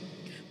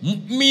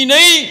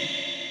 முஃமினை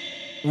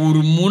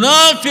ஒரு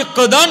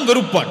முனாஃபிக் தான்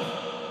வெறுப்பான்.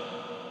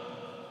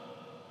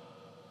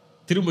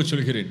 திரும்ப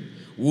சொல்கிறேன்,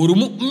 ஒரு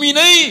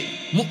முஃமினை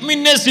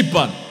முஃமின்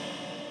நேசிப்பான்,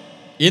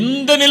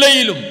 எந்த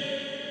நிலையிலும்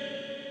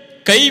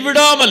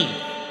கைவிடாமல்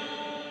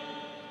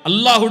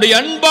அல்லாஹ்வுடைய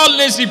அன்பால்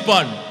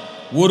நேசிப்பான்.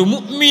 ஒரு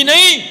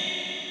முஃமினை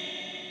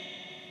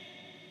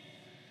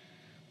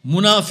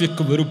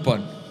முனாஃபிக்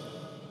வெறுப்பான்.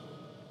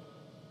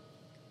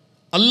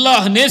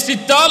 அல்லாஹ்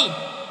நேசித்தால்,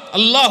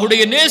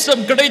 அல்லாஹ்வுடைய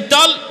நேசம்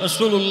கிடைத்தால்,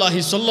 ரசூலுல்லாஹி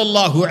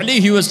ஸல்லல்லாஹு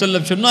அலைஹி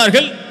வஸல்லம்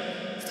சொன்னார்கள்,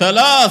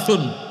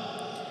 ஸலாசுன்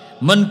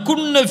மன்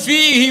குன்ன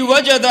ஃபீஹி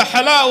வஜத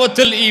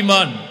ஹலாவத்துல்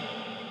ஈமான்.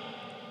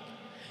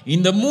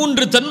 இந்த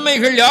 3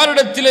 தன்மைகள்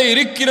யாரிடத்திலே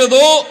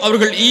இருக்கிறதோ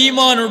அவர்கள்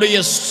ஈமானுடைய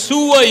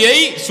சுவையை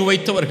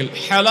சுவைத்தவர்கள்.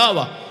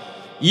 ஹலாவா,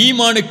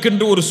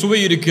 ஈமானுக்கென்று ஒரு சுவை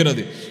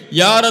இருக்கிறது.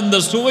 யார் அந்த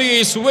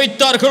சுவையை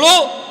சுவைத்தார்களோ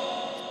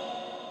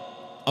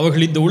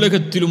அவர்கள் இந்த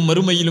உலகத்திலும்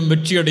மறுமையிலும்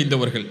வெற்றி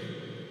அடைந்தவர்கள்.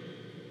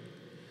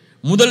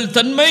 முதல்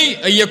தன்மை,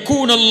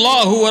 ஐயக்கூன்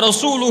அல்லாஹு வ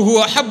ரசூலுஹு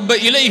அஹப்ப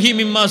இலைஹி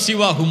மிம்மா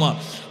சிவாஹுமா,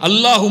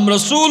 அல்லாஹும்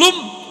ரசூலும்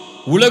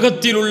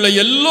உலகத்தில் உள்ள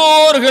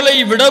எல்லோர்களை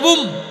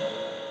விடவும்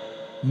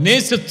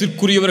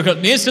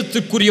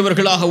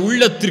நேசத்திற்குரியவர்களாக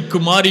உள்ளத்திற்கு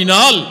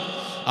மாறினால்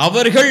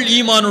அவர்கள்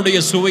ஈமானுடைய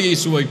சுவையை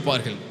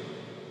சுவைப்பார்கள்.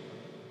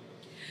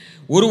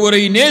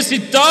 ஒருவரை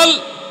நேசித்தால்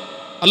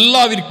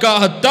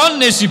அல்லாஹ்விற்காகத்தான்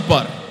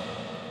நேசிப்பார்,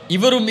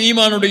 இவரும்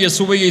ஈமானுடைய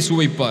சுவையை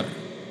சுவைப்பார்.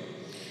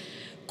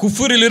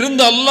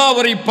 குஃப்ரிலிருந்து அல்லாஹ்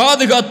அவரை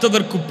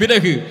பாதுகாத்ததற்கு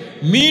பிறகு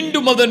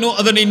மீண்டும்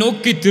அதனை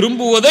நோக்கி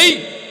திரும்புவதை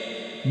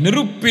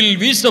நெருப்பில்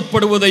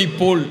வீசப்படுவதை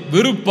போல்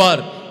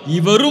வெறுப்பார்,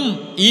 இவரும்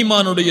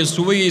ஈமானுடைய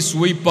சுவையை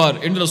சுவைப்பார்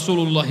என்று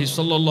ரசூலுல்லாஹி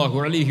ஸல்லல்லாஹு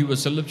அலைஹி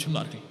வஸல்லம்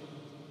சொன்னார்கள்.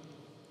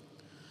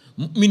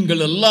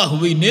 முஃமின்கள்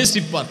அல்லாஹ்வை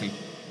நேசிப்பார்கள்.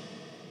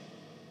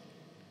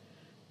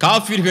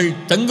 காஃபிர்கள்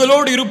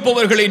தங்களோடு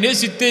இருப்பவர்களை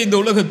நேசித்தே இந்த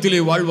உலகத்திலே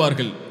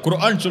வாழ்வார்கள்.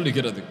 குர்ஆன்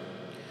சொல்லுகிறது,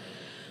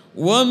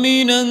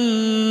 وَمِنَ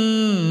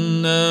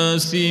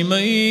النَّاسِ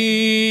مَن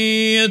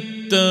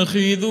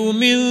يَتَّخِذُ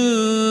مِن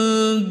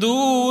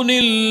دُونِ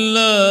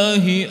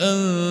اللَّهِ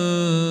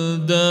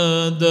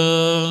أَندَادًا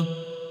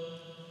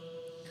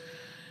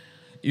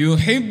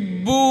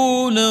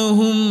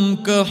يُحِبُّونَهُمْ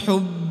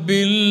كَحُبِّ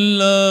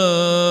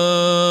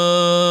اللَّهِ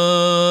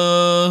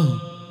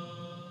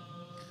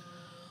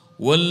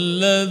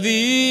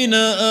وَالَّذِينَ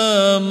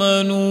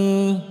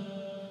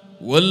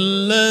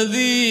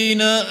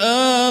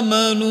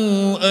آمنوا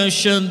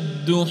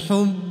أشد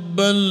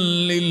حبا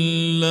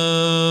لله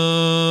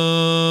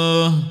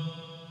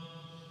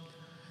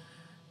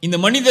இந்த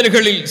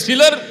மனிதர்களில்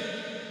சிலர்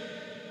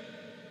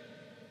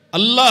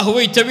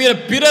அல்லாஹுவை தவிர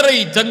பிறரை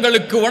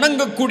தங்களுக்கு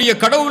வணங்கக்கூடிய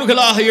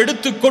கடவுள்களாக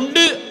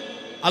எடுத்துக்கொண்டு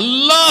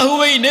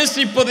அல்லாஹுவை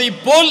நேசிப்பதை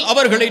போல்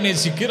அவர்களை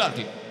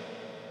நேசிக்கிறார்கள்.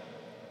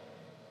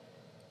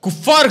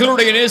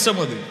 குஃபார்களுடைய நேசம்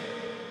அது.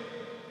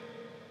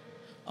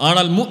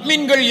 ஆனால்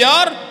முஃமின்கள்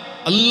யார்?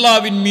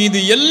 அல்லாஹ்வின் மீது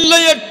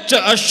எல்லையற்ற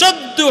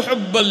அஷத்து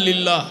ஹுப்பல்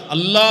லில்லாஹ்,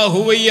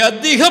 அல்லாஹுவை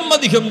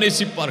அதிகம்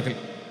நேசிப்பார்கள்.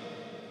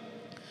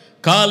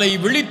 காலை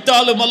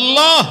விழித்தாலும்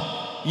அல்லாஹ்,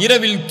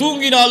 இரவில்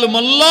தூங்கினாலும்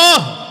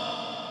அல்லாஹ்,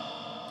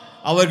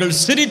 அவர்கள்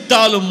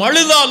சிரித்தாலும்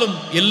அழுதாலும்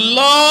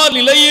எல்லா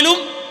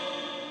நிலையிலும்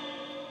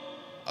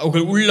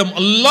அவர்கள் உள்ளம்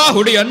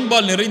அல்லாஹுடைய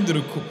அன்பால்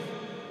நிறைந்திருக்கும்.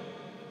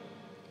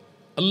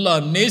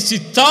 அல்லாஹ்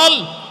நேசித்தால்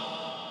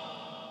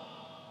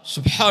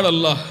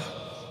சுப்ஹானல்லாஹ்,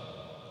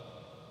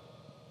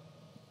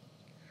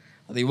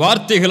 அதை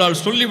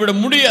வார்த்தைகளால் சொல்லிவிட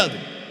முடியாது.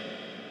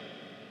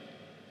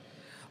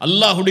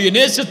 அல்லாஹுடைய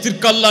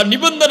நேசத்திற்கு அல்லாஹ்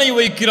நிபந்தனை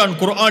வைக்கிறான்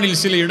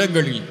குர்ஆனில் சில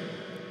இடங்களில்.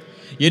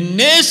 என்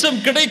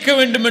நேசம் கிடைக்க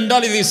வேண்டும்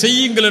என்றால் இதை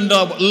செய்யுங்கள் என்று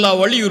அல்லாஹ்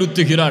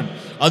வலியுறுத்துகிறான்.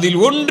 அதில்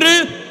ஒன்று,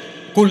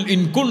 குல்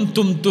இன்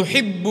குன்தும்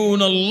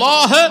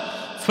துஹிப்பூனல்லாஹ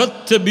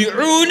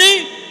ஃபத்தபிஊனி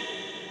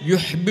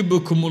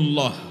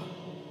யுஹ்பிபுகுமுல்லாஹ்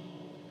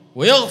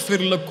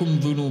வயக்ஃபிர் லக்கும்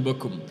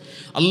துனூபக்கும்.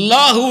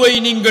 அல்லாஹுவை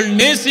நீங்கள்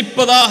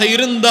நேசிப்பதாக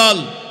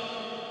இருந்தால்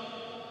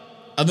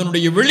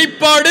அதனுடைய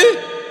வெளிப்பாடு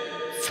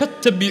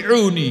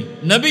ஃபத்தபிஊனி,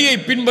 நபியை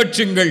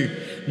பின்பற்றுங்கள்.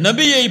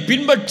 நபியை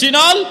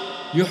பின்பற்றினால்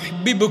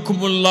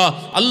யுஹ்பிபுகுமுல்லாஹ்,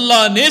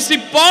 அல்லாஹ்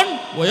நேசிப்பான்.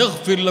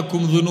 வயக்ஃபிர்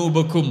லக்கும்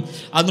துனூபக்கும்,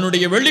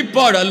 அதனுடைய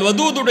வெளிப்பாடு அல்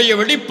வதூதுடைய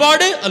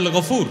வெளிப்பாடு அல்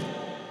கஃபூர்,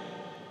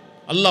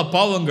 அல்லாஹ்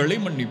பாவங்களை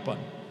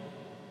மன்னிப்பான்.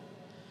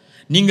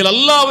 நீங்கள்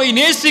அல்லாஹ்வை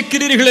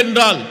நேசிக்கிறீர்கள்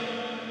என்றால்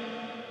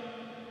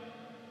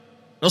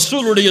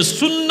ரசூலுடைய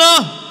சுன்னah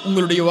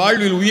உங்களுடைய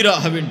வாழ்வில்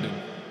உயிராக வேண்டும்.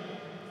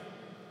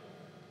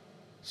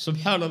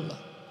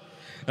 சுப்ஹானல்லாஹ்,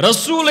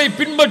 ரசூலை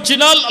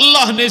பின்பற்றினால்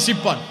அல்லாஹ்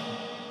நேசிப்பான்.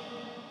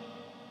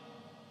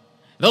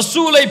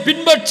 ரசூலை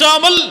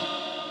பின்பற்றாமல்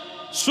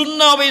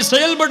சுன்னாவை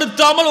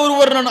செயல்படுத்தாமல்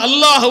ஒருவர் நான்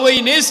அல்லாஹ்வை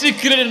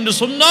நேசிக்கிறேன் என்று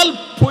சொன்னால்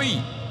பொய்.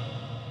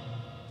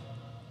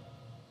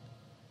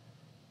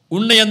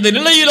 உன்னை அந்த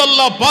நிலையில்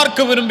அல்லாஹ் பார்க்க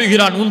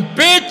விரும்புகிறான். உன்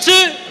பேச்சு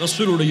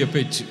ரசூலுடைய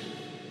பேச்சு,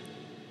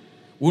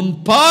 உன்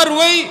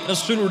பார்வை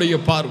ரசூலுடைய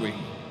பார்வை,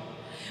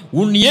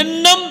 உன்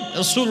எண்ணம்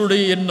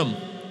ரசூலுடைய எண்ணம்,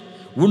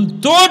 உன்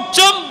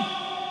தோற்றம்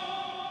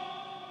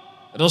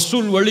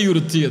ரசூல்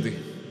வலியுறுத்தியது,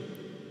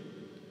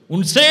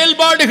 உன்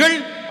செயல்பாடுகள்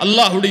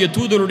அல்லாஹ்வுடைய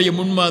தூதருடைய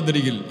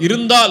முன்மாதிரியில்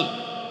இருந்தால்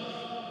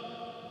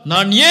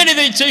நான் ஏன்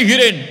இதை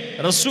செய்கிறேன்?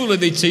 ரசூல்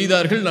இதை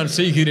செய்தார்கள், நான்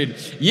செய்கிறேன்.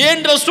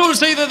 ஏன் ரசூல்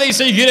செய்ததை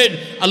செய்கிறேன்?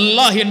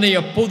 அல்லாஹ் என்னை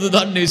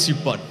அப்போதுதான்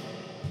நேசிப்பான்.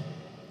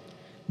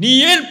 நீ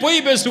ஏன்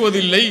பொய்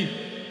பேசுவதில்லை?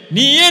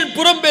 நீ ஏன்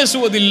புறம்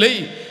பேசுவதில்லை?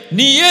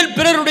 நீ ஏன்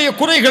பிறருடைய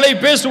குறைகளை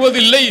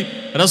பேசுவதில்லை?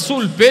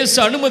 ரசூல் பேச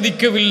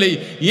அனுமதிக்கவில்லை.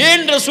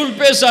 ஏன் ரசூல்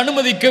பேச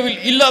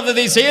அனுமதிக்கவில்லை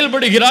இல்லாததை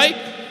செயல்படுகிறாய்?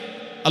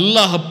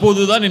 அல்லாஹ்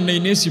அப்போதுதான் என்னை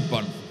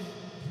நேசிப்பான்.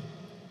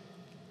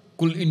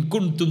 குல் இன்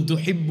குன்தும்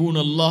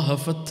துஹிப்பூனல்லாஹ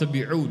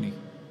ஃபத்தபிஊனி.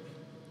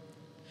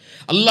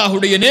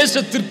 அல்லாஹ்வுடைய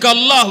நேசத்திற்கு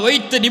அல்லாஹ்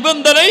வைத்த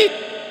நிபந்தனை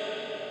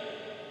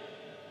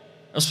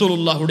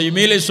ரசூலுல்லாஹ்வுடைய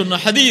மேலே சொன்ன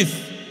ஹதீஸ்.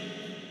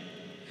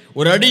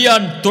 ஒரு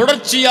அடியான்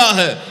தொடர்ச்சியாக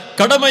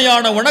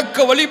கடமையான வணக்க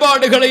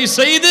வழிபாடுகளை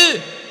செய்து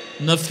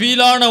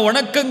நஃபீலான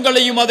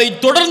வணக்கங்களையும் அதை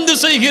தொடர்ந்து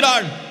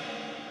செய்கிறான்,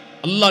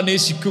 அல்லாஹ்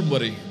நேசிக்கும்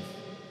வரை.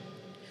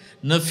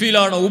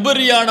 நஃபீலான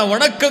உபரியான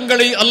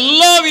வணக்கங்களை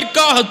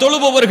அல்லாஹ்விற்காக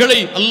தொழுபவர்களை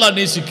அல்லாஹ்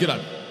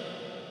நேசிக்கிறான்.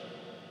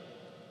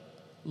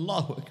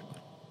 அல்லாஹு அக்பர்.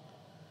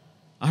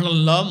 ஆனால்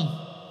நாம்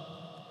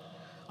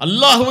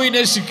அல்லாஹுவை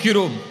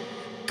நேசிக்கிறோம்,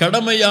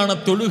 கடமையான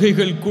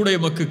தொழுகைகள் கூட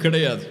எமக்கு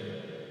கிடையாது.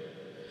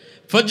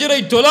 ஃபஜ்ரை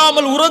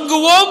தொழாமல்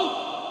உறங்குவோம்.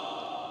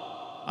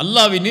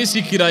 அல்லாஹ்வை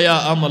நேசிக்கிறாயா?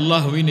 ஆம்,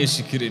 அல்லாஹ்வை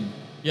நேசிக்கிறேன்.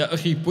 யா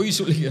அஹி, பொய்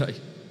சொல்கிறாய்.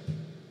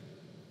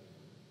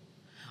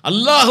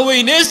 அல்லாஹ்வை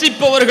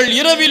நேசிப்பவர்கள்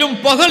இரவிலும்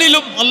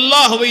பகலிலும்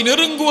அல்லாஹ்வை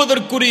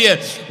நெருங்குவதற்குரிய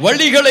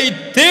வழிகளை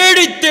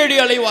தேடி தேடி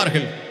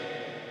அலைவார்கள்.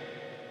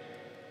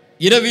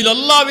 இரவில்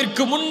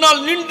அல்லாஹ்விற்கு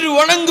முன்னால் நின்று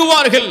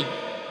வணங்குவார்கள்.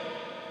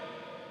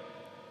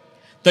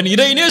 தன்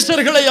இறை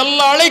நேசர்களை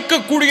அல்லாஹ்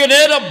அழைக்கக்கூடிய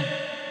நேரம்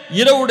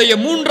இரவுடைய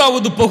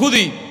 3வது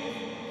பகுதி.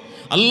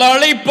 அல்லாஹ்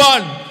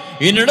அழைப்பான்,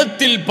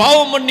 என்னிடத்தில் பாவ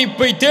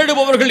மன்னிப்பை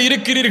தேடுபவர்கள்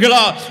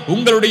இருக்கிறீர்களா?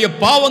 உங்களுடைய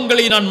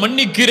பாவங்களை நான்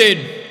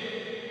மன்னிக்கிறேன்.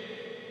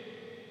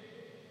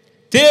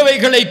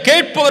 தேவைகளை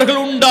கேட்பவர்கள்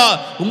உண்டா?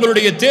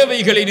 உங்களுடைய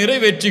தேவைகளை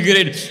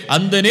நிறைவேற்றுகிறேன்.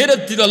 அந்த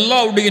நேரத்தில்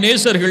அல்லாஹ்வுடைய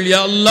நேசர்கள்,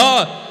 யா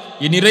அல்லாஹ்,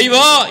 என்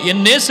இறைவா,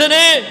 என்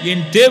நேசனே,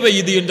 என் தேவை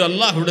இது என்று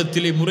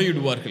அல்லாஹ்விடத்திலே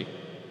முறையிடுவார்கள்.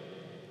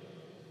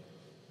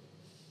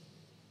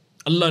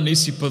 அல்லாஹ்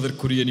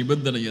நேசிப்பதற்குரிய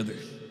நிபந்தனை அது.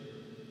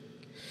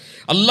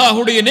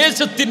 அல்லாஹ்வுடைய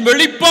நேசத்தின்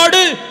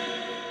வெளிப்பாடு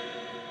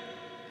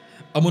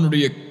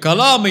அவனுடைய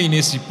கலாமை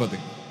நேசிப்பது.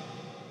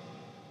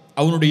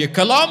 அவனுடைய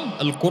கலாம்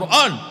அல்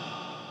குர்ஆன்,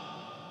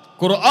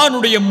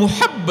 குர்ஆனுடைய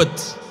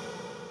முஹப்பத்.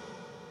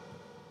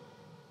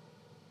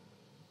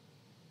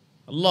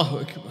 அல்லாஹு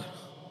அக்பர்.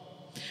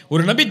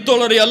 ஒரு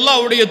நபித்தோழரை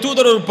அல்லாஹ்வுடைய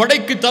தூதர் ஒரு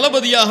படைக்கு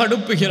தளபதியாக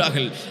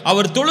அனுப்புகிறார்கள்.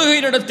 அவர் தொழுகை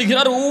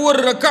நடத்துகிறார். ஒவ்வொரு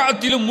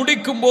ரக்அத்திலும்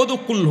முடிக்கும் போது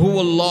குல்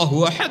ஹுவல்லாஹு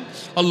அஹத்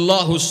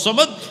அல்லாஹுஸ்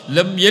ஸமத்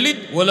லம்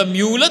யலித் வலம்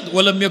யூலத்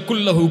வலம்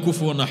யகுல் லஹு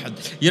குஃபுவன்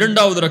அஹத்.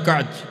 இரண்டாவது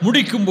ரக்அத்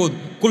முடிக்கும் போது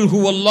குல்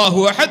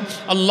ஹுவல்லாஹு அஹத்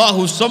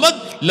அல்லாஹுஸ் ஸமத்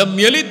லம்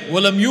யலித்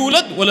வலம்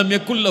யூலத் வலம்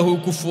யகுல் லஹு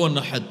குஃபுவன்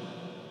அஹத்.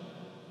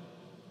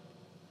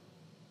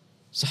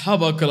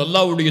 சஹாபாக்கள்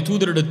அல்லாஹ்வுடைய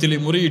தூதரிடத்திலே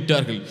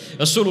முறையிட்டார்கள்.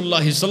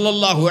 ரசூலுல்லாஹி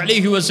ஸல்லல்லாஹு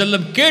அலைஹி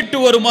வஸல்லம் கேட்டு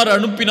வருமாறு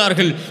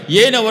அனுப்பினார்கள்.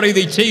 ஏன் அவர்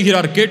இதை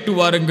செய்கிறார், கேட்டு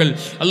வாருங்கள்.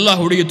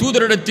 அல்லாஹ்வுடைய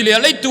தூதரிடத்திலே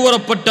அழைத்து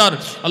வரப்பட்டார்.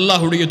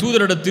 அல்லாஹ்வுடைய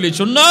தூதரிடத்திலே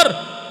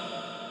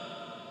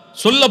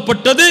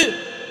சொல்லப்பட்டது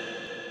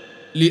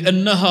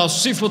லிஅன்னஹா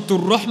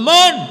ஸிஃபத்துர்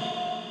ரஹ்மான்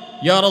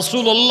யா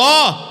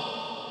ரசூலல்லாஹ்,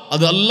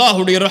 அது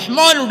அல்லாஹ்வுடைய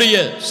ரஹ்மானுடைய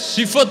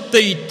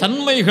சிஃபத்தை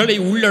தன்மைகளை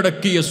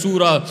உள்ளடக்கிய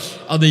சூரா,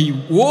 அதை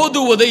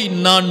ஓதுவதை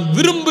நான்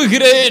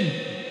விரும்புகிறேன்.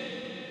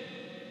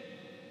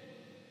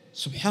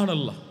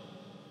 சுப்ஹானல்லாஹ்,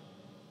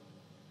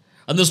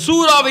 அந்த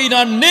சூராவை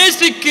நான்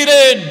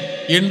நேசிக்கிறேன்,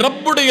 என்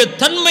ரப்புடைய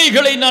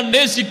தன்மைகளை நான்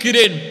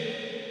நேசிக்கிறேன்.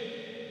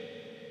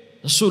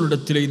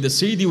 ரசூலிடத்தில் இந்த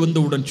செய்தி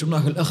வந்தவுடன்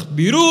சொன்னார்கள்,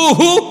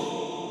 அஹ்பிரூஹு,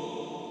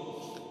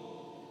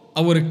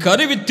 அவருக்கு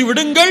அறிவித்து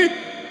விடுங்கள்,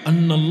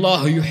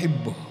 அன்னல்லாஹு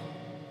யுஹிப்பு,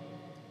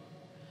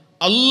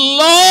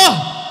 அல்லாஹ்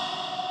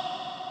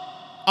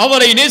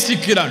அவரை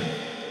நேசிக்கிறான்.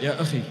 யா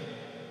அஹி,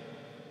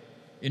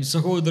 என்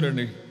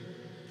சகோதரனே,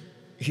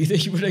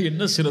 இதைவிட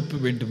என்ன சிறப்பு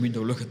வேண்டும் இந்த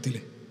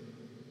உலகத்திலே?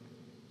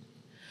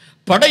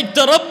 படைத்த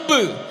ரப்பு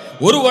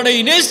ஒருவனை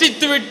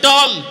நேசித்து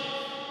விட்டால்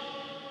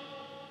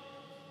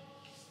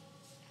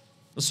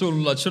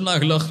ரசூலுல்லாஹ்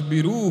சொன்னார்கள்,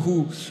 அஹ்பிரூஹு,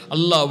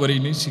 அல்லாஹ் அவரை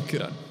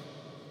நேசிக்கிறான்.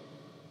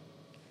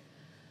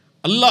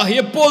 அல்லாஹ்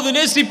எப்போது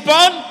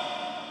நேசிப்பான்?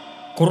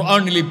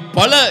 குர்ஆனிலே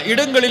பல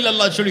இடங்களில்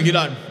அல்லாஹ்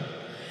சொல்கிறான்,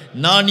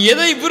 நான்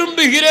எதை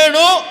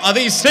விரும்புகிறேனோ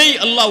அதை செய்,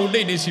 அல்லாஹ்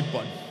உன்னை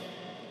நேசிப்பான்.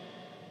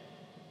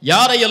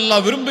 யாரை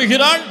அல்லாஹ்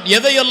விரும்புகிறான்,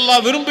 எதை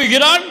அல்லாஹ்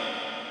விரும்புகிறான்?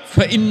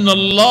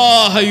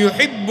 ஃபஇன்னல்லாஹ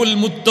யுஹிப்புல்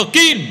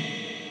முத்தகீன்,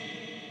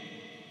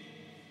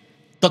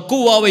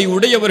 தக்வாவை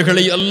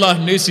உடையவர்களை அல்லாஹ்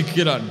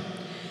நேசிக்கிறான்.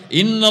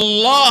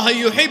 இன்னல்லாஹ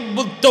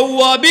யுஹிப்புத்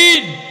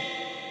தவ்வாபீன்,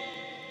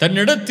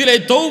 தன்னிடத்திலே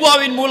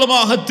தௌபாவின்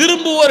மூலமாக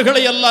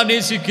திரும்புவர்களை அல்லாஹ்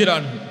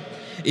நேசிக்கிறான்.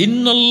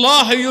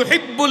 இன்னல்லாஹ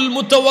யுஹிப்புல்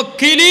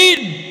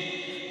முத்தவக்கிலீன்,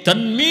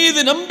 தன் மீது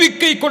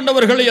நம்பிக்கை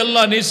கொண்டவர்களை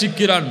அல்லாஹ்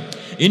நேசிக்கிறான்.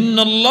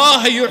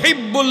 இன்னல்லாஹ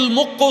யுஹிப்புல்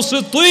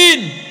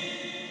முக்ஸிதீன்,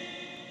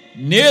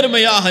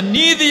 நேர்மையாக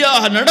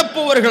நீதியாக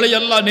நடப்பவர்களை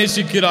அல்லாஹ்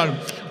நேசிக்கிறான்.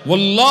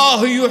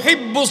 வல்லாஹு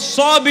யுஹிப்புஸ்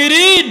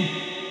ஸாபிரீன்,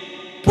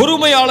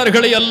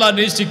 பொறுமையாளர்களை அல்லாஹ்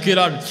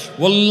நேசிக்கிறான்.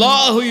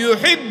 வல்லாஹு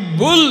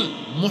யுஹிப்புல்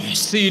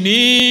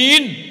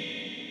முஹ்ஸினீன்,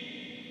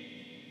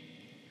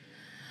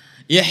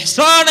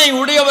 இஹ்சானை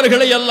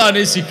உடையவர்களை அல்லாஹ்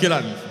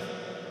நேசிக்கிறான்.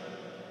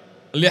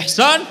 அல்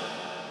இஹ்சான்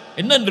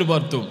என்னென்று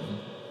பார்த்தோம்?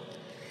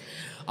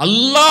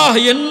 அல்லாஹ்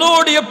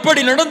என்னோடு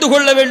எப்படி நடந்து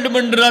கொள்ள வேண்டும்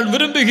என்று நான்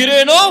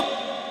விரும்புகிறேனோ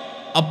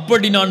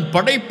அப்படி நான்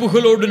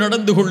படைப்புகளோடு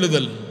நடந்து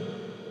கொள்ளுதல்.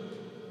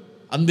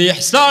 அந்த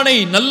இஹ்சானை,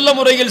 நல்ல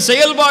முறையில்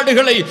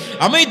செயல்பாடுகளை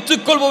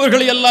அமைத்துக்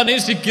கொள்பவர்களை அல்லாஹ்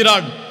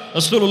நேசிக்கிறான்.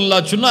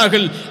 ரசூலுல்லாஹ்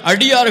சொன்னார்கள்,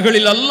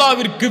 அடியார்களில்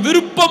அல்லாஹ்விற்கு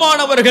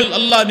விருப்பமானவர்கள்,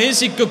 அல்லாஹ்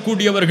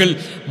நேசிக்கக்கூடியவர்கள்,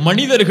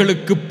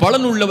 மனிதர்களுக்கு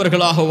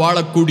பலனுள்ளவர்களாக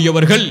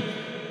வாழக்கூடியவர்கள்.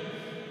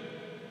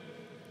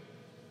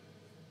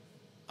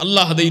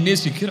 அல்லாஹ் அதை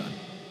நேசிக்கிறான்.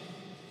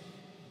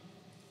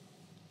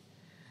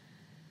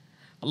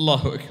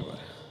 அல்லாஹு அக்பர்.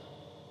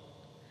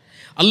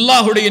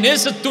 அல்லாஹுடைய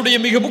நேசத்துடைய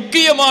மிக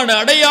முக்கியமான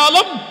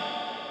அடையாளம்,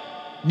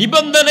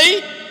 நிபந்தனை,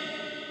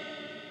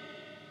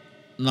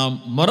 நாம்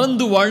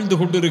மறந்து வாழ்ந்து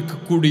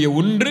கொண்டிருக்கக்கூடிய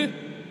ஒன்று,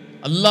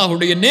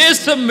 அல்லாஹுடைய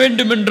நேசம்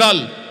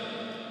வேண்டுமென்றால்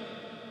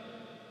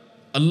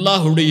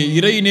அல்லாஹுடைய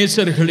இறை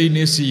நேசர்களை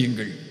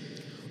நேசியுங்கள்,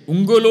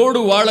 உங்களோடு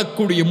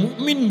வாழக்கூடிய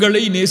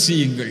முஃமின்களை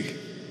நேசியுங்கள்.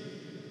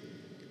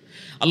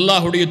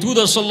 அல்லாஹுடைய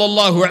தூதர்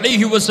ஸல்லல்லாஹு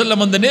அலைஹி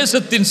வஸல்லம் அந்த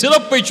நேசத்தின்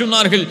சிறப்பை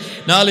சொன்னார்கள்.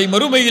 நாளை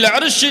மறுமையில்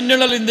அர்ஷின்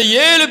நிழல் இந்த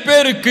 7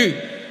 பேருக்கு,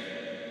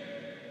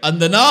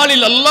 அந்த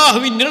நாளில்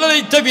அல்லாஹ்வின் நிழலை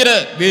தவிர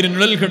வேறு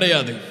நிழல்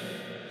கிடையாது.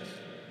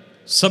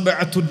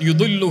 சபஅத்துன்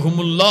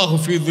யுதில்லுஹுமுல்லாஹு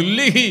ஃபீ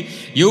ظில்லிஹி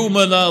யௌம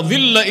லா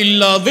ظில்ல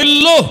இல்லா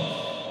ظில்லுஹ்,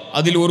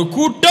 அதில் ஒரு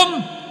கூட்டம்,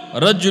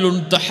 ரஜுலுன்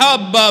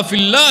தஹாப்பா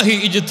ஃபில்லாஹி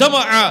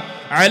இஜ்தமஅ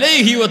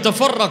அலைஹி வ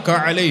தஃபர்ரக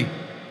அலைஹி,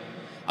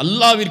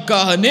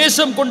 அல்லாஹ்விற்காக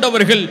நேசம்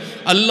கொண்டவர்கள்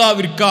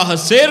அல்லாஹ்விற்காக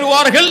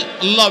சேர்வார்கள்,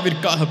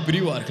 அல்லாஹ்விற்காக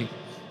பிரிவார்கள்.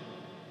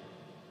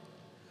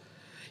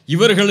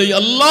 இவர்களை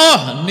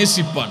அல்லாஹ்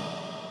நேசிப்பான்.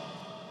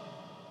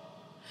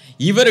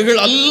 இவர்கள்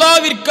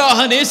அல்லாஹ்விற்காக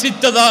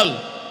நேசித்ததால்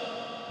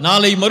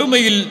நாளை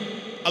மறுமையில்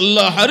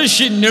அல்லாஹ்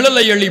அர்ஷின்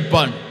நிழலை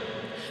அழைப்பான்.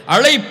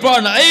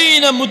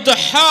 ஐன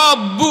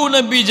முத்தஹாப்பூன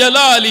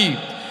பிஜலாலி,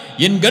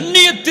 என்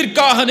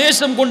கண்ணியத்திற்காக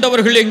நேசம்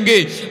கொண்டவர்கள் எங்கே?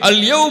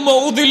 அல் யௌம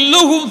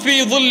உதில்லுஹும் ஃபீ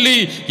ظில்லி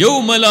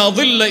யௌம லா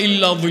ظில்ல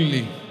இல்லா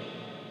ظில்லி,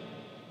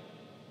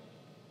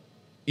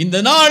 இந்த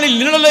நாளில்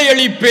நிழலை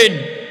அளிப்பேன்,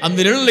 அந்த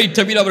நிழலை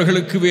தவிர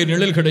அவர்களுக்கு வேறு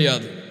நிழல்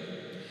கிடையாது.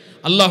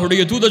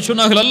 அல்லாஹ்வுடைய தூதர்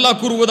சொன்னார்கள், அல்லாஹ்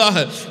கூறுவதாக,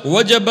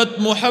 வஜபத்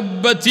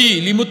முஹப்பதி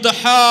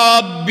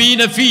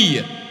லிமுத்தஹாப்பீன ஃபீ,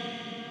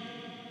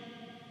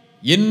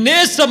 என்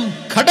நேசம்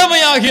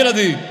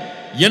கடமையாகிறது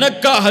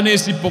எனக்காக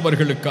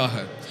நேசிப்பவர்களுக்காக.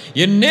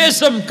 என்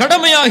நேசம்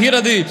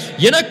கடமையாகிறது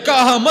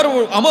எனக்காக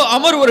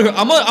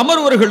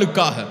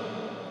அமர்வர்களுக்காக,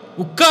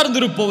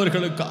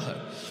 உட்கார்ந்திருப்பவர்களுக்காக.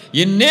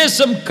 என்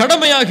நேசம்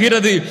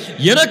கடமையாகிறது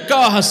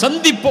எனக்காக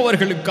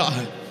சந்திப்பவர்களுக்காக.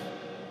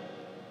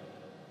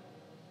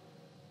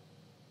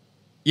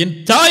 என்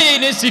தாயை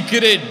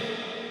நேசிக்கிறேன்,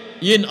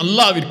 ஏன்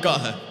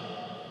அல்லாஹ்விற்காக.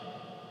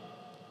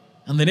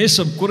 அந்த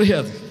நேசம்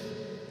குறையாது.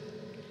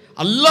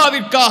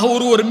 அல்லாஹ்விற்காக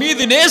ஒருவர்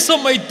மீது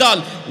நேசம்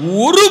வைத்தால்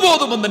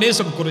ஒருபோதும் அந்த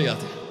நேசம்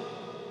குறையாது.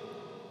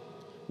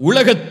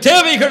 உலக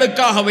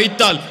தேவைகளுக்காக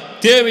வைத்தால்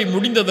தேவை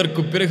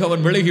முடிந்ததற்கு பிறகு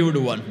அவன் விலகி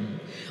விடுவான்.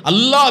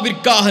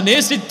 அல்லாஹ்விற்காக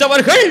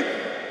நேசித்தவர்கள்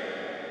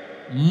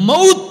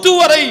மௌத்து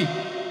வரை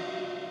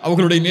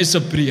அவர்களுடைய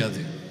நேசம்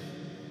பிரியாது.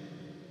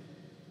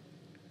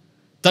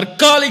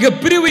 தற்காலிக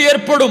பிரிவு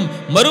ஏற்படும்,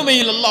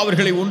 மறுமையில் அல்லாஹ்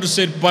அவர்களை ஒன்று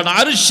சேர்ப்பான்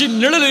அர்ஷின்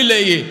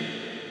நிழலிலேயே.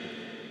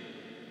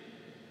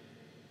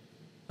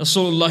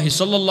 ரசூலுல்லாஹி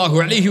ஸல்லல்லாஹு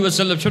அலைஹி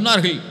வஸல்லம்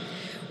சொன்னார்கள்,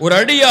 ஒரு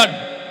அடியான்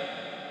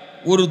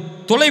ஒரு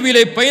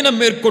தொலைவிலே பயணம்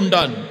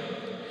மேற்கொண்டான்.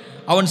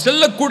 அவன்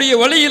செல்லக்கூடிய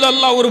வழியில்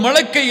அல்லாஹ் ஒரு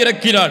மலக்கை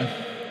இறக்கினான்.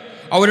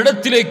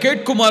 அவரிடத்திலே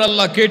கேட்குமாறு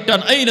அல்லாஹ்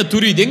கேட்டான், ஐன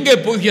துரீத், எங்கே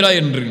போகிறாய்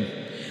என்று.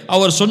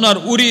 அவர் சொன்னார்,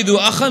 உரீது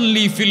அஹன்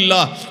லீ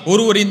ஃபில்லாஹ்,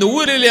 ஒருவர் இந்த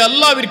ஊரிலே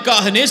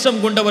அல்லாஹ்விற்காக நேசம்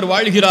கொண்டவர்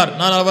வாழ்கிறார்,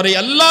 நான் அவரை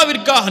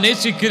அல்லாஹ்விற்காக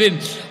நேசிக்கிறேன்,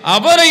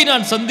 அவரை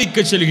நான் சந்திக்க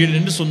செல்கிறேன்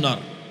என்று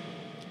சொன்னார்.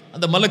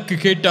 அந்த மலக்கு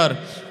கேட்டார்,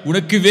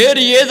 உனக்கு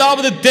வேறு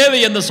ஏதாவது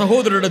தேவை அந்த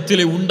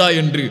சகோதரரிடத்திலே உண்டா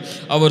என்று.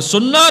 அவர்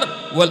சொன்னார்,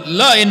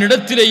 வல்லா,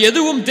 என்னிடத்திலே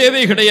எதுவும்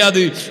தேவை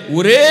கிடையாது,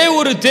 ஒரே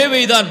ஒரு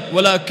தேவைதான்,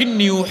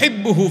 வலாகின்னி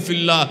உஹிப்புஹு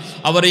ஃபில்லாஹ்,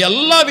 அவரை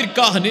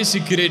அல்லாஹ்விற்காக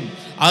நேசிக்கிறேன்,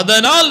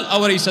 அதனால்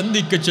அவரை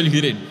சந்திக்க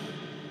செல்கிறேன்.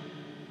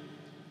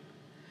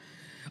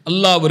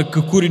 அல்லாஹ் அவருக்கு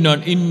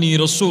கூறினான், இன்னி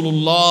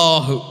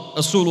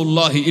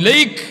ரசூலுல்லாஹி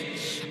இலைக்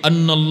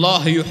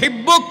அன்னல்லாஹ்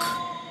யுஹிப்புக்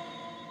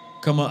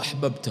கமா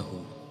அஹ்பப்தஹு,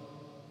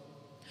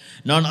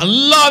 நான்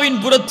அல்லாஹ்வின்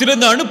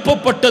புறத்திலிருந்து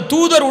அனுப்பப்பட்ட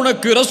தூதர்,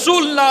 உனக்கு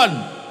ரசூல் நான்.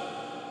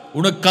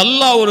 உனக்கு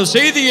அல்லாஹ் ஒரு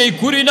செய்தியை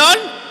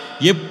கூறினான்,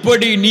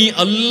 எப்படி நீ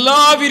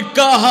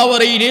அல்லாஹ்விற்காக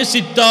அவரை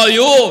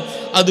நேசித்தாயோ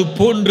அது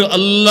போன்று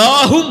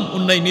அல்லாஹும்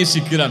உன்னை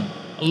நேசிக்கிறான்.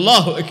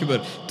 அல்லாஹு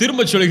அக்பர்.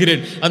 திரும்ப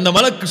சொல்கிறேன், அந்த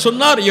மலக்கு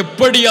சொன்னார்,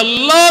 எப்படி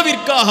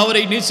அல்லாஹ்விற்காக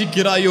அவரை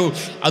நேசிக்கிறாயோ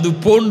அது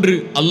போன்று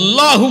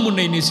அல்லாஹும்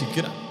உன்னை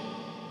நேசிக்கிறான்.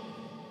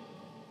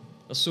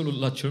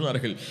 ரசூலுல்லாஹ்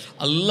சொன்னார்கள்,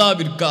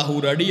 அல்லாஹ்விற்காக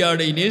ஒரு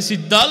அடியானை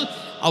நேசித்தால்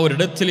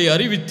அவரிடத்திலே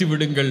அறிவித்து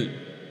விடுங்கள்,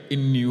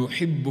 இன்னி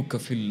உஹிப்புக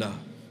ஃபில்லாஹ்,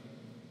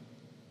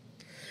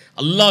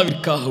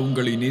 அல்லாஹ்விற்காக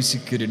உங்களை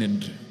நேசிக்கிறேன்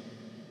என்று.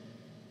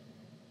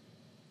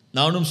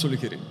 நானும்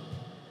சொல்கிறேன்,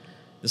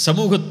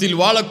 சமூகத்தில்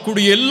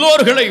வாழக்கூடிய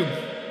எல்லோர்களையும்,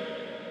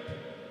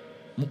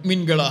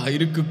 முஃமின்களாக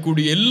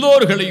இருக்கக்கூடிய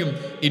எல்லோர்களையும்,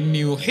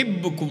 இன்னி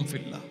உஹிப்புகும்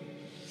ஃபில்லாஹ்,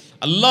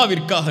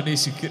 அல்லாஹ்விற்காக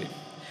நேசிக்கிறேன்.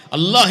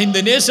 அல்லாஹ் இந்த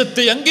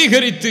நேசத்தை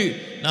அங்கீகரித்து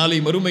நாளை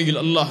மறுமையில்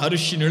அல்லாஹ்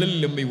அர்ஷின்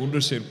நிழலில் நம்மை ஒன்று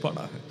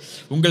சேர்ப்பானாக.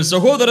 உங்கள்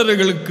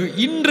சகோதரர்களுக்கு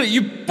இன்று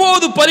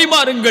இப்போது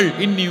பரிமாறுங்கள்,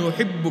 இன்னி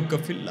உஹிப்புக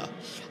ஃபில்லாஹ்,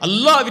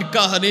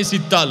 அல்லாஹ்விற்காக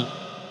நேசித்தால்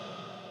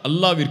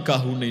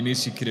அல்லாஹ்விற்காக உன்னை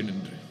நேசிக்கிறேன்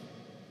என்று,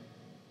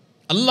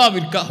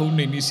 அல்லாஹ்விற்காக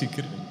உன்னை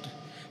நேசிக்கிறேன் என்று.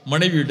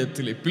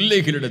 மனைவியிடத்திலே,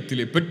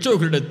 பிள்ளைகளிடத்திலே,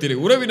 பெற்றோர்களிடத்திலே,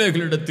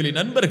 உறவினர்களிடத்திலே,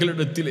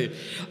 நண்பர்களிடத்திலே,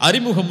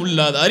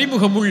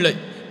 அறிமுகமுள்ள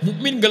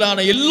முஃமின்களான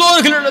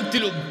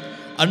எல்லோர்களிடத்திலும்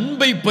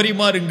அன்பை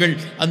பரிமாறுங்கள்.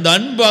 அந்த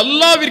அன்பு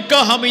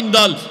அல்லாஹ்விற்காக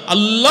அமைந்தால்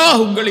அல்லாஹ்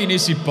உங்களை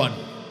நேசிப்பான்.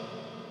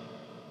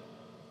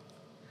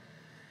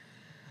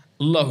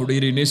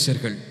 அல்லாஹ்வுடைய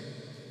நேசர்கள்,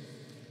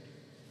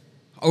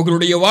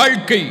 அவர்களுடைய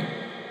வாழ்க்கை,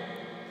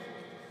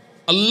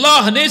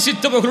 அல்லாஹ்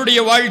நேசித்தவர்களுடைய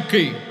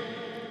வாழ்க்கை,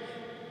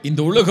 இந்த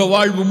உலக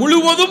வாழ்வு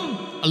முழுவதும்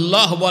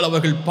அல்லாஹ்வால்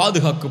அவர்கள்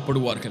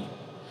பாதுகாக்கப்படுவார்கள்.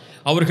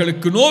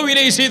 அவர்களுக்கு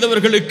நோவினை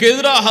செய்தவர்களுக்கு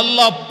எதிராக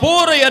அல்லாஹ்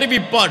போரை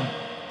அறிவிப்பான்.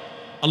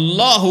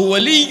 அல்லாஹு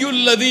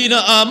வலியுல்லதீன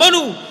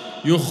ஆமனு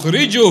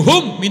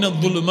யுஹ்ரிஜுஹும்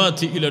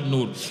மினல்-ظுலுமாத்தி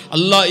இலன்-நூர்,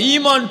 அல்லாஹ்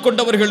ஈமான்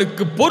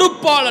கொண்டவர்களுக்கு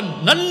பொறுப்பாளன்,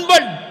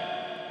 நண்பன்.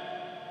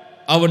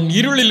 அவன்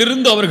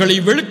இருளிலிருந்து அவர்களை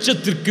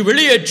வெளிச்சத்திற்கு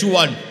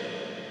வெளியேற்றுவான்.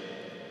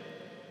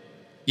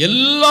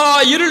 எல்லா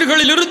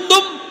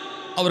இருள்களிலிருந்தும்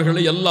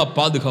அவர்களை அல்லாஹ்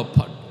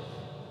பாதுகாப்பான்.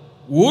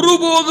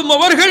 ஒருபோதும்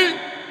அவர்கள்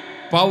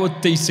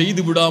பாவத்தை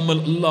செய்து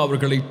விடாமல் அல்லாஹ்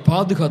அவர்களை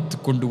பாதுகாத்து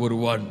கொண்டு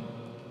வருவான்.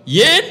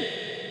 ஏன்?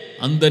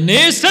 அந்த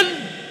நேசன்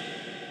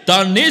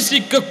தான்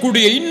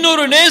நேசிக்கக்கூடிய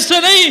இன்னொரு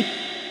நேசனை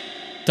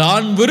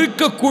தான்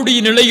வெறுக்கக்கூடிய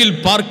நிலையில்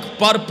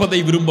பார்ப்பதை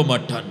விரும்ப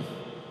மாட்டான்.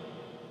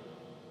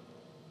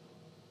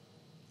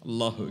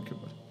 அல்லாஹ்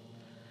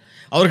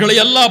அவர்களை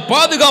அல்லாஹ்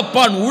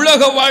பாதுகாப்பான்.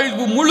 உலக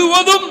வாழ்வு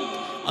முழுவதும்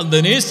அந்த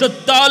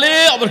நேசத்தாலே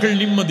அவர்கள்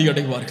நிம்மதி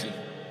அடைவார்கள்.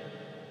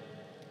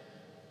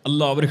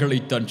 அல்லாஹ்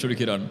அவர்களைத்தான்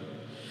சொல்கிறான்,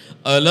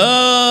 அலா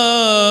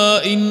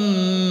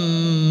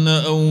இன்ன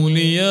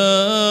அவுலியா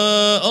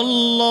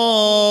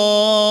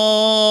அல்லாஹ்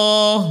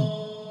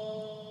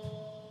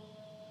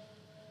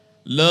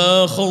லா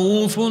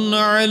ஹவுஃபுன்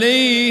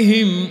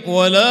அலைஹிம்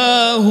வலா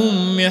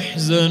ஹும்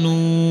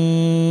யஹ்ஸனூன்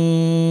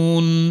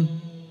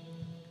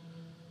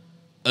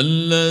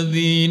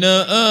الذين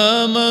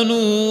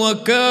آمنوا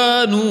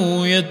وكانوا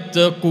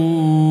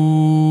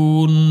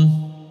يتقون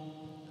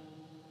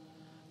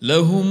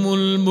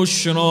லஹுமுல்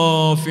புஷ்ரா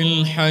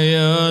ஃபில்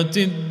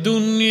ஹயாத்தித்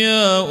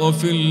துன்யா வ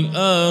ஃபில்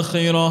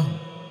ஆখিরাহ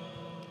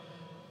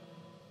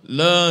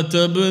லா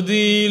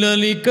தப்தீல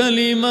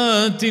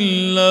லிகலிமாத்தில்லாஹ்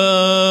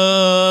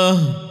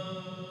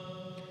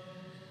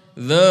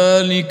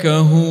ذلك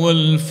هو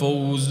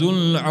الفوز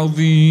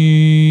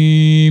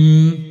العظيم.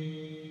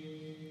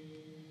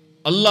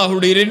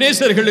 அல்லாஹ்வுடைய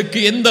நேசர்களுக்கு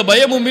எந்த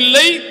பயமும்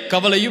இல்லை,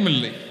 கவலையும்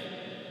இல்லை.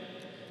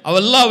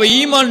 அல்லாஹ்வை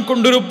ஈமான்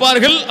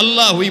கொண்டிருப்பார்கள்,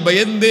 அல்லாஹ்வை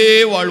பயந்தே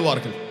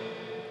வாழ்வார்கள்.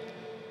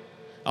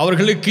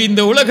 அவர்களுக்கு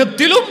இந்த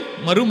உலகத்திலும்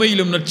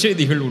மறுமையிலும்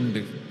நற்செய்திகள்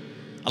உண்டு.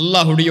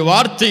 அல்லாஹ்வுடைய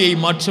வார்த்தையை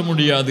மாற்ற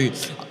முடியாது.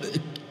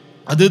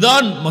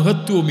 அதுதான்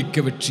மகத்துவமிக்க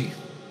வெற்றி.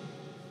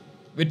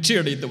 வெற்றி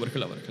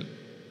அடைந்தவர்கள் அவர்கள்.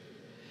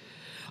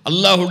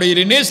 அல்லாஹ்வுடைய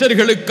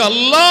நேசர்களுக்கு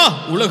அல்லாஹ்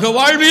உலக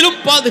வாழ்விலும்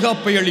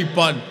பாதுகாப்பை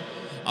அளிப்பான்.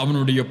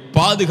 அவனுடைய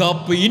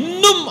பாதுகாப்பு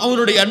இன்னும்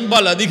அவனுடைய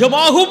அன்பால்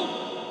அதிகமாகும்.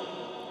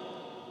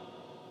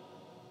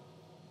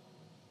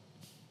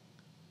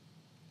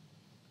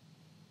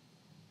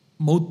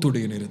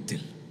 மௌத்துடைய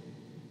நேரத்தில்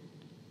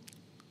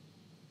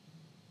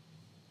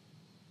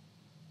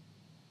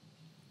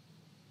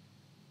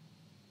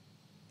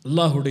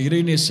அல்லாஹ்வுடைய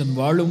இறைநேசன்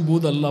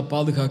வாழும்போது அல்லாஹ்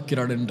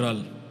பாதுகாக்கிறான்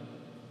என்றால்,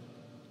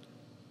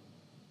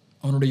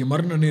 அவனுடைய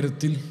மரண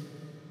நேரத்தில்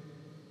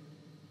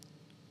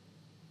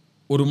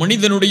ஒரு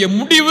மனிதனுடைய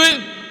முடிவு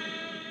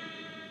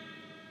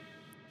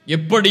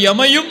எப்படி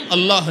அமையும்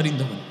அல்லாஹ்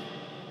அறிந்தவன்.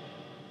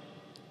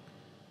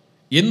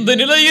 எந்த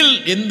நிலையில்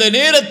எந்த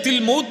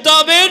நேரத்தில்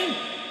மௌத்தாவேன்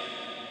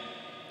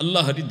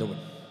அல்லாஹ்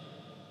அறிந்தவன்.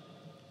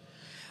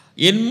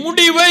 என்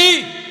முடிவை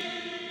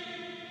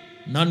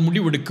நான்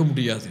முடிவெடுக்க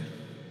முடியாது.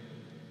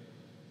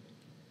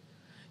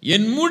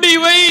 என்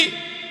முடிவை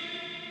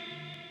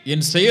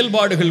என்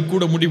செயல்பாடுகள்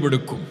கூட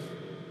முடிவெடுக்கும்.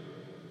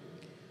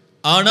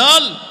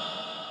 ஆனால்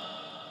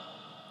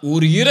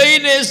ஒரு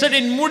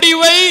இறைநேசனின்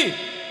முடிவை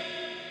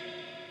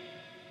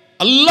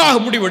அல்லாஹ்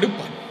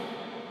முடிவெடுப்பான்.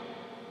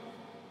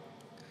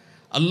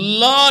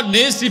 அல்லாஹ்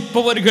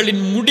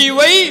நேசிப்பவர்களின்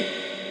முடிவை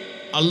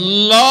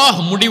அல்லாஹ்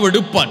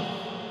முடிவெடுப்பான்.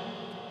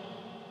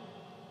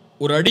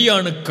 ஒரு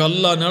அடியானுக்கு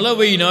அல்லாஹ்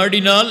நலவை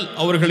நாடினால்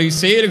அவர்களை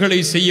செயல்களை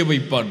செய்ய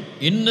வைப்பான்.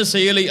 என்ன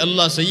செயலை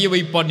அல்லாஹ் செய்ய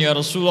வைப்பான்? யா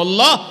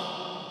ரசூலல்லாஹ்,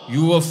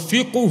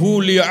 யுவஃபிகுஹு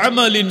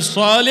லிஅமலின்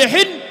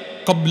ஸாலிஹின்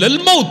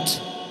கப்லல் மௌத்.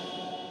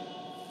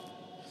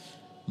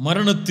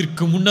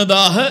 மரணத்திற்கு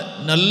முன்னதாக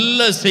நல்ல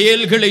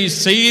செயல்களை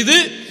செய்து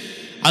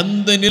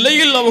அந்த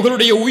நிலையில்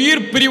அவர்களுடைய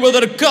உயிர்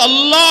பிரிவதற்கு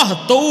அல்லாஹ்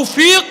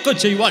தௌஃபீக்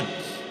செய்வான்.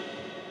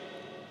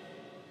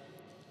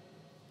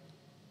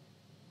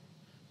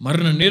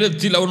 மரண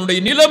நேரத்தில் அவனுடைய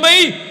நிலைமை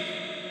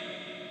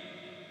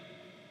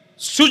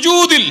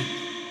சுஜூதில்,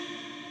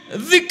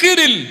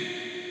 திக்ரில்,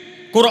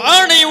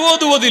 குர்ஆனை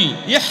ஓதுவதில்,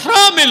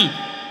 இஹ்ராமில்.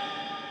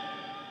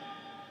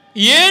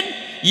 ஏன்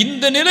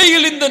இந்த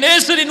நிலையில் இந்த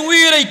நேசரின்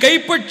உயிரை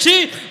கைப்பற்றி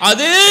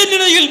அதே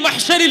நிலையில்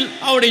மஹ்ஷரில்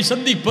அவனை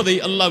சந்திப்பதை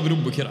அல்லாஹ்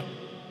விரும்புகிறான்.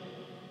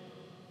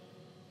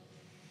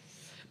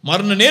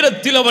 மரண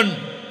நேரத்தில் அவன்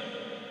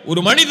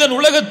ஒரு மனிதன்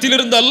உலகத்தில்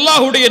இருந்து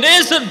அல்லாஹ்வுடைய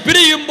நேசன்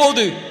பிரியும்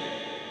போது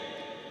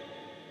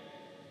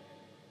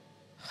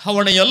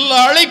அவனை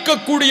அல்லாஹ்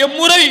அழைக்கக்கூடிய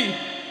முறை,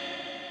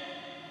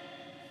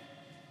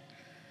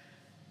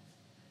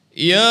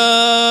 யா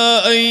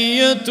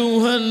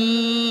அய்யதுஹன்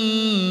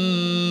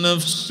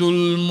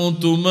நஃப்ஸுல்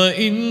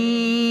முத்மஇன்னஹ்.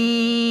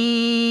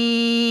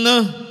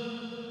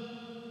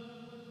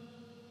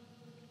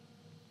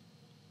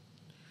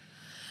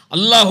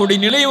 அல்லாஹ்வுடைய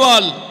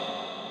நிலைவால்,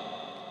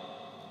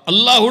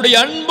 அல்லாஹ்வுடைய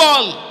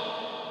அன்பால்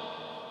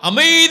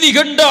அமைதி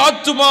கண்ட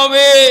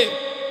ஆத்துமாவே,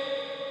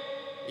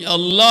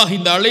 அல்லாஹ்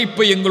இந்த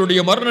அழைப்பை எங்களுடைய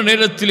மரண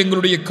நேரத்தில்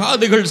எங்களுடைய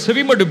காதுகள்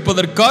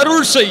செவிமடுப்பதற்கு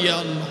அருள் செய்ய.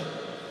 அல்லாஹ்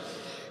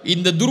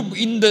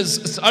இந்த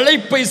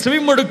அழைப்பை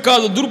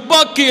செவிமடுக்காத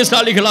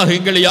துர்பாக்கியசாலிகளாக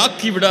எங்களை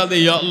ஆக்கி விடாதே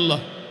யா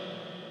அல்லாஹ்.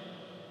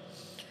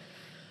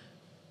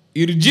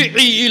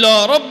 இர்ஜிஇ இலா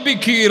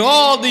ரப்பிகி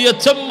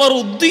ராதியத்தம்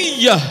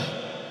மர்திய்யஹ்.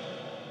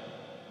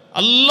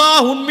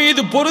 அல்லாஹ் உன்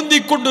மீது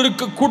பொருந்திக்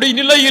கொண்டிருக்கக்கூடிய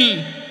நிலையில்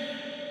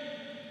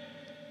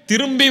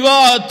திரும்பி வா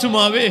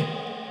ஆத்துமாவே,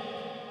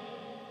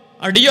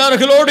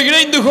 அடியார்களோடு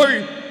இணைந்து கொள்,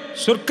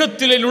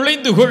 சொர்க்கத்திலே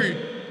நுழைந்து கொள்.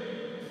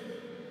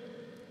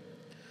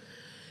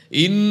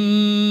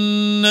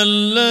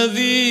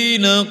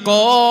 இன்னல்லதீன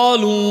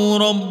காலூ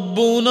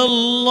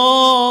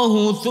ரப்புனல்லாஹு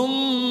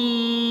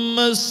ثم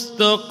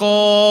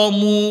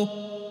استقاموا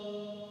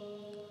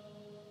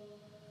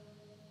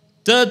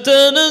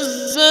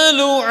تتنزل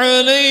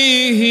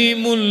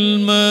عليهم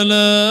الملائكة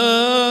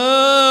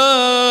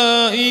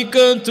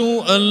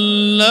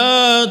ألا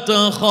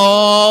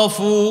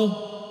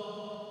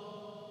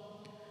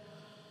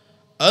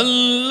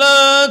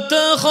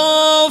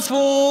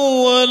تخافوا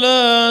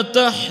ولا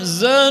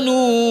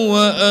تحزنوا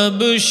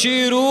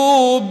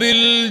وأبشروا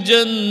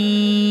بالجنة.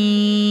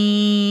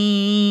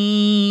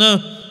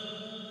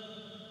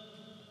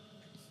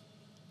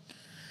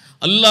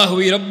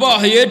 அல்லாஹ்வை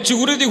ரப்பாக ஏற்று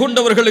உறுதி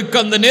கொண்டவர்களுக்கு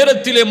அந்த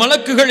நேரத்திலே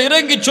மலக்குகள்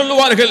இறங்கி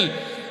சொல்லுவார்கள்,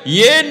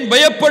 ஏன்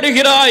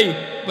பயப்படுகிறாய்?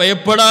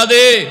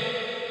 பயப்படாதே,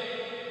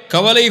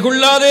 கவலை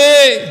கொள்ளாதே.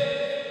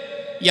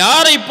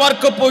 யாரை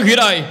பார்க்க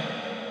போகிறாய்?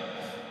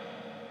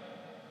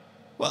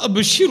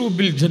 وأبشروا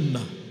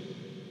بالجنة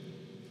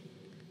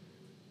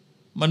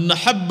من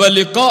أحب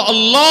لقاء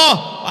الله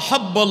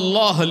أحب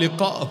الله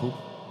لقاءه.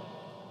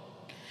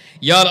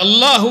 யார்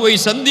அல்லாஹ்வை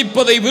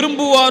சந்திப்பதை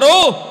விரும்புவாரோ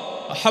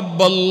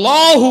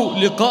அஹப்பல்லாஹு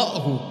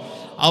லிகாஹு,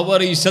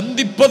 அவரை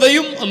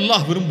சந்திப்பதையும்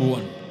அல்லாஹ்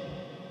விரும்புவான்.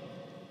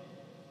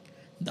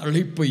 இந்த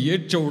அழைப்பை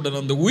ஏற்றவுடன்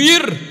அந்த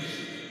உயிர்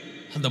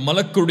அந்த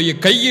மலக்குடைய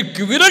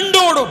கையிற்கு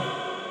விரண்டோடும்.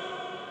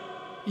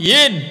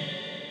 ஏன்?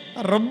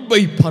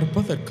 ரப்பை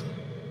பார்ப்பதற்கு.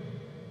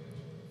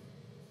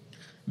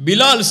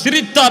 பிலால்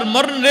சிரித்தார்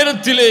மரண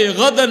நேரத்திலே,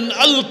 கதன்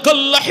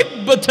அல்கல்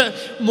அஹிப்பத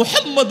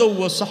முஹம்மத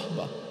வ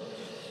ஸஹ்பா,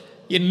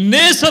 என்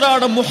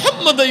நேசரான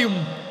முஹம்மதையும்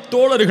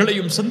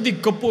தோழர்களையும்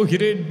சந்திக்கப்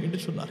போகிறேன் என்று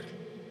சொன்னார்கள்.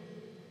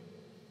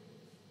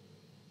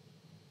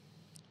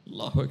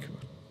 அல்லாஹு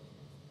அக்பர்.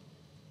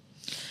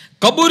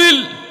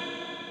 கபூரில்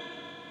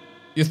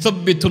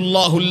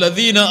யுஸப்பித்துல்லாஹு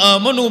அல்லதீன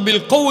ஆமனூ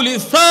பில் கௌலி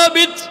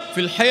ஸாபித்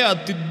ஃபில்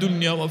ஹயாத்தித்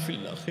துன்யா வ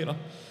ஃபில் ஆখিরাহ.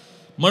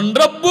 மன்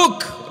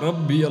ரப்புக்?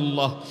 ரப்பி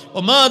அல்லாஹ். வ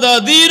மாதா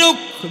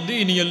தீனுக்?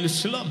 தீனியல்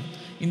இஸ்லாம்.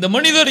 இந்த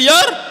மனிதர்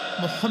யார்?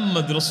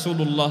 முஹம்மது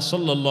ரசூலுல்லாஹ்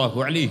ஸல்லல்லாஹு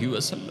அலைஹி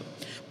வஸல்லம்.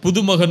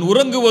 புதுமகன்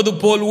உறங்குவது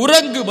போல்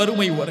உறங்கு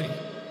மறுமை வரை.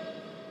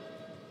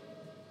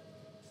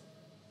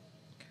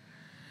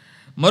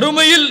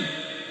 மறுமையில்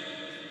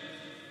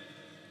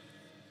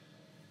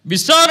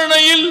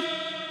விசாரணையில்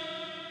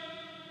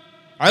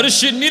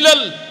அர்ஷின்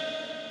நிழல்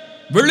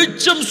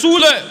வெளிச்சம்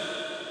சூழ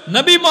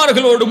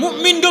நபிமார்களோடு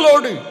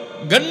முஃமின்களோடு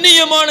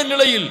கண்ணியமான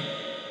நிலையில்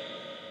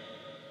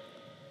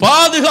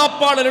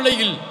பாதுகாப்பான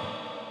நிலையில்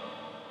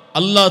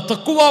அல்லாஹ்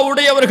தக்வா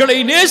உடையவர்களை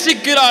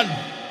நேசிக்கிறான்.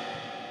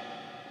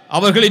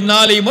 அவர்களின்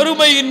நாளை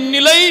மறுமையின்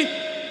நிலை,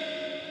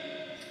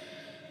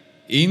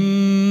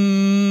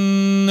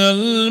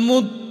 இன்னல்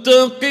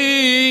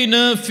முத்தகீன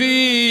ஃபீ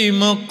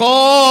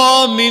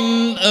மகாமின்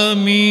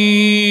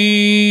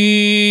அமீன்,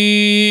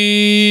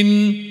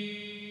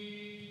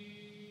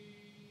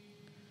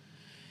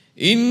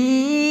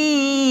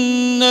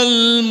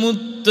 இன்னல்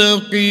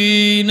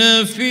முத்தகீன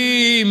ஃபீ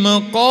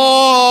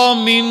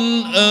மகாமின்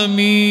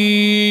அமீன்.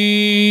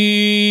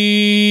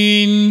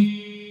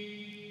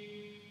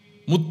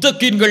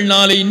 முத்தகீன்கள்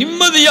நாளை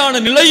நிம்மதியான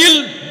நிலையில்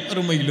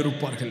அருமையில்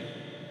இருப்பார்கள்.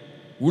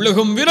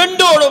 உலகம்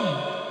விரண்டோடும்.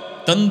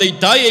 தந்தை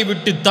தாயை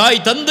விட்டு,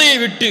 தாய் தந்தையை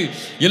விட்டு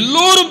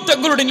எல்லோரும்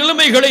தங்களுடைய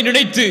நிலைமைகளை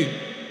நினைத்து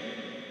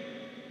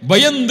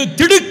பயந்து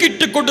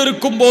திடுக்கிட்டுக்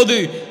கொண்டிருக்கும் போது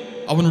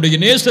அவனுடைய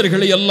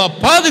நேசர்களை அல்லாஹ்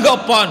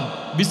பாதுகாப்பான்.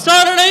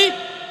 விசாரணை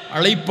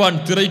அழைப்பான்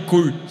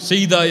திரைக்குள்.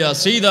 செய்தாயா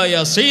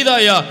செய்தாயா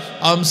செய்தாயா?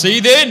 ஆம்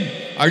செய்தேன்,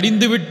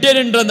 அழிந்து விட்டேன்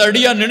என்று அந்த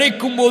அடியான்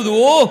நினைக்கும் போது,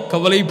 ஓ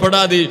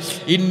கவலைப்படாதே,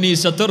 இன்னி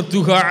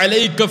சதர்துஹா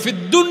அலைக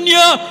ஃபித்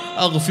துன்யா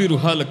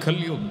அக்ஃபிருஹா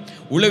லகல் யௌம்,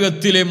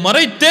 உலகத்திலே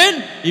மறைத்தேன்,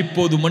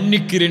 இப்போது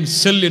மன்னிக்கிறேன்,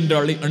 செல் என்று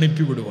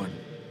அனுப்பி விடுவான்.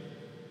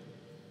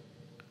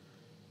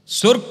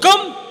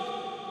 சொர்க்கம்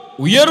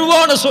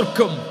உயர்வான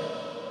சொர்க்கம்.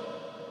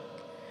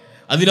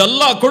 அதில்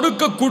அல்லாஹ்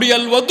கொடுக்கக்கூடிய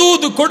அல்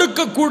வதூது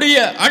கொடுக்கக்கூடிய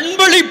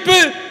அன்பளிப்பு.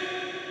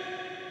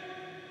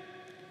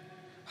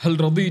 ஹல்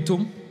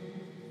ரதீதும்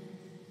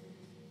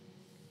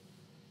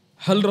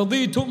ஹல்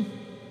ரதீதும்,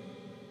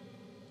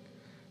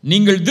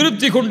 நீங்கள்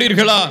திருப்தி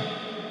கொண்டீர்களா?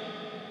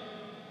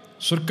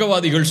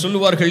 சொர்க்கவாதிகள்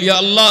சொல்லுவார்கள், யா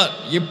அல்லாஹ்,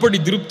 எப்படி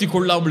திருப்தி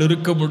கொள்ளாமல்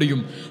இருக்க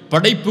முடியும்?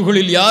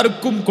 படைப்புகளில்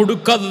யாருக்கும்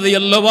கொடுக்காததை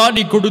அல்லவா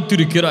நீ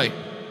கொடுத்திருக்கிறாய்,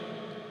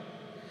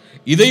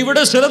 இதைவிட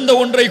சிறந்த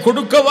ஒன்றை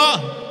கொடுக்கவா?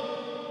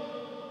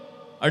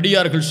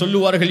 அடியார்கள்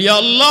சொல்லுவார்கள், யா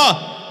அல்லாஹ்,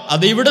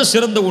 அதைவிட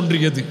சிறந்த ஒன்று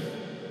எது?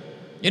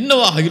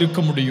 என்னவாக இருக்க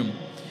முடியும்?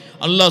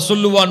 அல்லாஹ்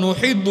சொல்லுவான்,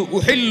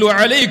 உஹில்லு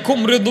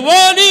அலைக்கும்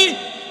ரிதுவானி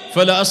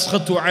ஃபலா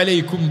அஸ்கது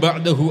அலைக்கும்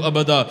பஅதஹு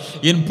அபதா,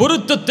 என்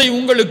பொருத்தத்தை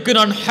உங்களுக்கு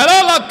நான்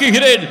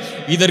ஹலாலாக்குகிறேன்,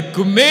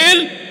 இதற்கு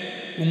மேல்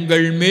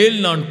உங்கள் மேல்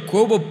நான்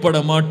கோபப்பட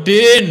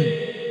மாட்டேன்.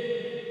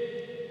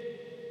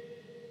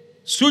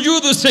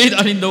 சுஜூது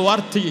செய்தான் இந்த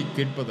வார்த்தையை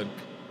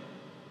கேட்பதற்கு.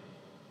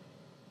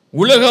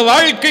 உலக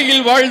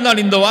வாழ்க்கையில் வாழ்ந்தான்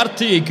இந்த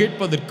வார்த்தையை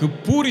கேட்பதற்கு.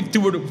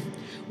 பூரித்துவிடும்,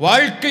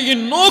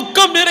 வாழ்க்கையின்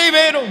நோக்கம்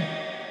நிறைவேறும்.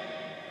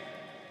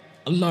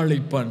 அல்லாஹ்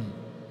அழைப்பான்,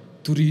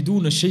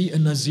 துரீதூன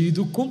ஷைஅன்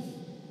அஸீதுக்கும்,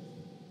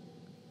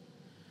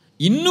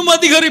 இன்னும்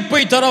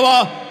அதிகரிப்பை தரவா?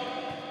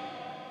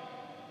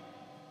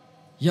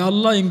 யா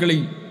அல்லாஹ்,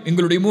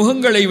 எங்களுடைய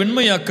முகங்களை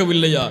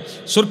வெண்மையாக்கவில்லையா?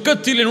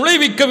 சொர்க்கத்தில்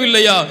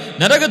நுழைவிக்கவில்லையா?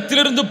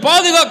 நரகத்திலிருந்து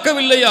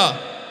பாதுகாக்கவில்லையா?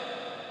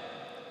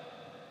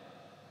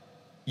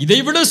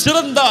 இதைவிட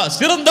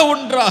சிறந்த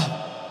ஒன்றா?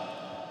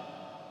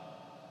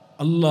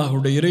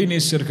 அல்லாஹுடைய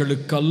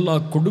இறைநேசர்களுக்கு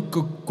அல்லாஹ்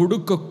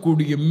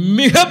கொடுக்கக்கூடிய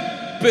மிக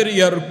பெரிய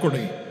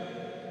அருட்கொடை.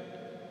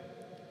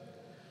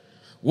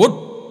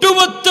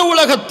 ஒட்டுமொத்த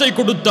உலகத்தை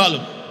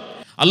கொடுத்தாலும்,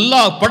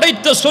 அல்லாஹ்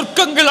படைத்த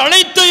சொர்க்கங்கள்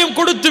அனைத்தையும்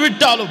கொடுத்து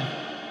விட்டாலும்,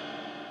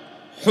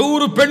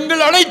 ஹூர்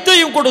பெண்கள்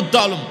அனைத்தையும்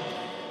கொடுத்தாலும்,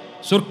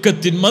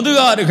 சொர்க்கத்தின் மது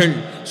ஆறுகள்,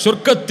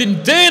 சொர்க்கத்தின்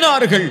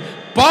தேனாறுகள்,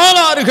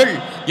 பாலாறுகள்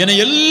என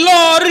எல்லா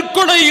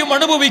அருட்கொடையும்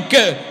அனுபவிக்க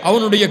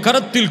அவனுடைய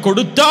கரத்தில்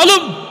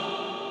கொடுத்தாலும்,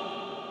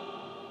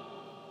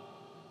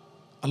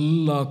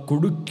 அல்லாஹ்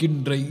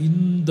கொடுக்கின்ற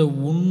இந்த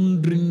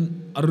ஒன்றின்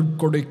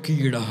அருட்கொடைக்கு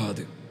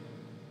ஈடாகாது.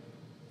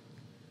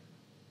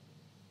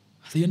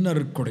 அது என்ன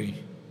அருட்கொடை?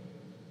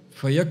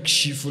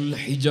 ஃபயக்ஷிஃபுல்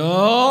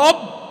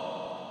ஹிஜாப்,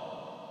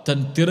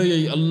 தன்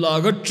திரையை அல்லாஹ்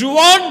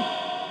அகற்றுவான்.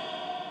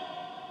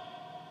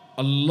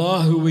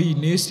 அல்லாஹுவை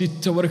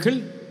நேசித்தவர்கள்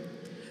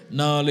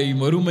நாளை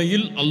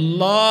மறுமையில்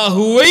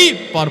அல்லாஹுவை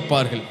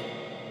பார்ப்பார்கள்.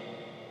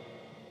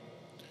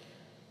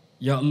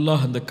 யா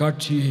அல்லாஹ், அந்த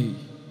காட்சியை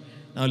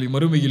நாளை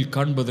மறுமையில்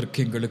காண்பதற்கு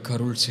எங்களுக்கு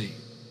அருள் செய்.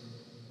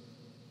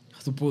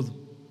 அது போதும்.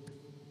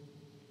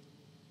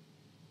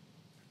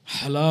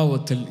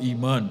 ஹலாவத்தல்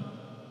ஈமான்,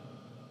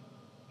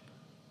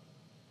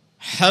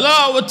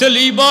 ஹலாவத்தல்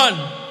ஈமான்,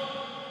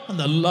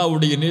 அந்த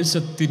அல்லாஹ்வுடைய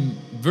நேசத்தின்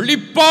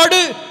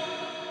வெளிப்பாடு,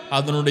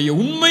 அதனுடைய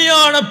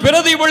உண்மையான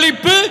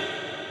பிரதிபலிப்பு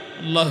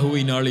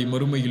அல்லாஹுவை நாளை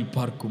மறுமையில்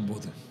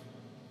பார்க்கும்போது.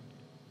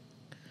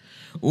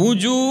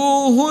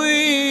 உஜூஹு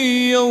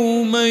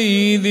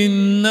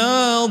யௌமைதின்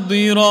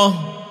நாதிரா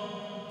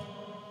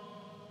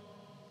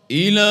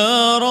இலா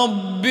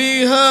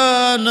ரப்பிஹா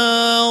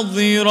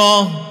நாதிரா,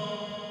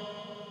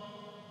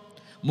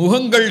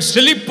 முகங்கள்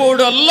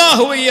செழிப்போடு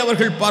அல்லாஹுவை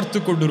அவர்கள் பார்த்து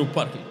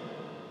கொண்டிருப்பார்கள்.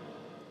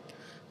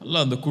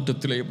 அல்லாஹ் அந்த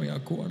கூட்டத்திலே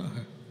எம்மையாக்குவானாக.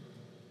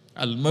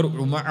 அல்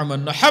மர்உ மஅ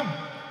மன் அஹப்.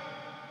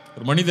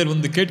 ஒரு மனிதர்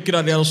வந்து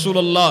கேட்கிறார், யா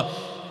ரசூலல்லாஹ்,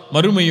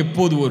 மறுமை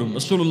எப்போது வரும்?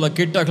 ரசூலுல்லாஹ்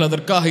கேட்டார்கள்,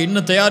 அதற்காக என்ன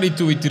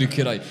தயாரித்து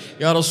வைத்திருக்கிறாய்?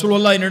 யா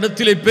ரசூலல்லாஹ்,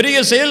 என்னிடத்திலே பெரிய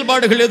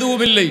செயல்பாடுகள்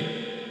எதுவும் இல்லை,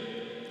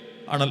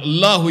 ஆனால்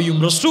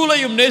அல்லாஹ்வையும்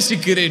ரசூலையும்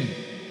நேசிக்கிறேன்.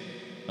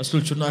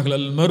 ரசூல் சொன்னார்கள்,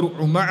 அல்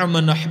மர்உ மஅ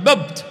மன்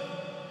அஹ்பப்த்.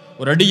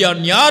 ஒரு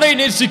அடியான் யாரை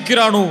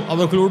நேசிக்கிறானோ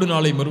அவர்களோடு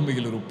நாளை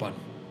மறுமையில் இருப்பான்.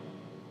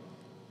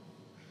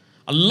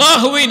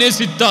 அல்லாஹுவை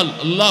நேசித்தால்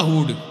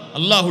அல்லாஹுவோடு,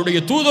 அல்லாஹுடைய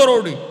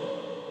தூதரோடு,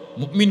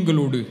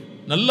 முஃமின்களோடு,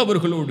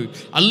 நல்லவர்களோடு,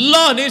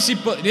 அல்லாஹ்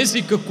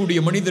நேசிக்கக்கூடிய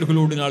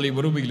மனிதர்களோடு நாளை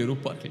மறுமையில்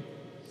இருப்பார்கள்.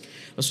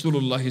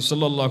 ரசூலுல்லாஹி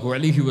ஸல்லல்லாஹு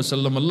அலைஹி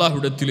வஸல்லம்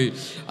அல்லாஹ்விடத்திலே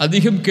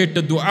அதிகம் கேட்ட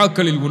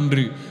துஆக்களில்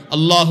ஒன்று,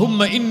 அல்லாஹும்ம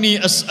இன்னி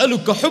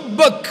அஸ்அலுக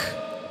ஹுப்பக்.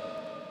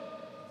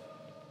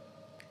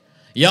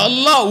 யா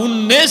அல்லாஹ், உன்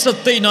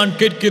நேசத்தை நான்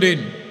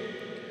கேட்கிறேன்.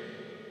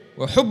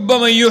 வ ஹுப்ப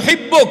மன்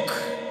யுஹிப்புக்,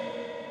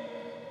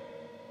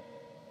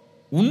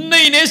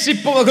 உன்னை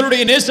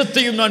நேசிப்பவர்களுடைய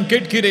நேசத்தையும் நான்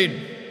கேட்கிறேன்.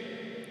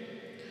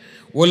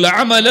 வல்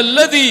அமல்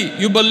அல்லதி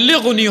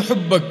யுபல்லிகுனி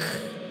ஹுப்பக்,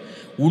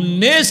 உன்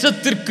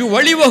நேசத்திற்கு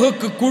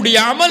வழிவகுக்கக்கூடிய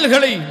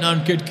அமல்களை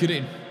நான்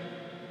கேட்கிறேன்.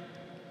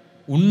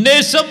 உன்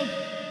நேசம்,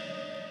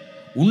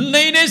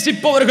 உன்னை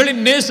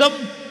நேசிப்பவர்களின் நேசம்,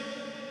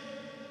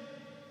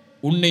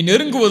 உன்னை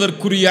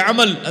நெருங்குவதற்குரிய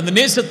அமல், அந்த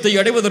நேசத்தை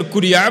அடைவதற்கு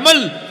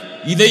அமல்,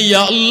 இதை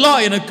யா அல்லாஹ்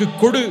எனக்கு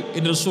கொடு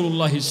என்று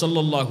ரசூலுல்லாஹி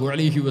ஸல்லல்லாஹு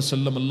அலைஹி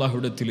வஸல்லம்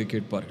அல்லாஹ்விடத்திலே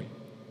கேட்பார்கள்.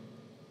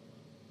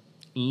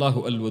 அல்லாஹு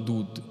அல்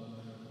வதூத்,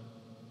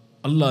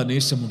 அல்லாஹ்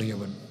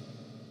நேசமுடையவன்.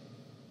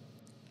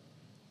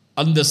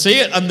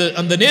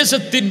 அந்த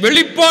நேசத்தின்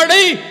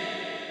வெளிப்பாடை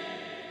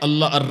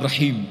அல்லாஹ் அர்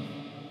ரஹீம்,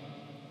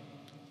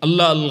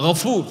 அல்லாஹ் அல்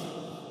கஃபூர்,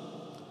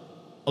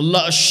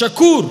 அல்லாஹ் அஷ்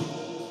ஷக்கூர்,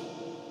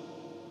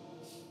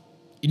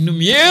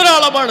 இன்னும்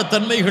ஏராளமான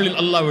தன்மைகளில்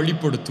அல்லாஹ்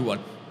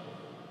வெளிப்படுத்துவான்.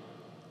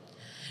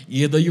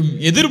 எதையும்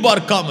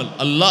எதிர்பார்க்காமல்.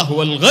 அல்லாஹு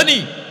அல் கனி,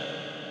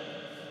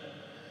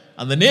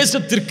 அந்த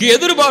நேசத்திற்கு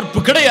எதிர்பார்ப்பு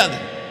கிடையாது.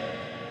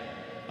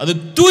 அது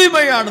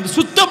தூய்மையானது,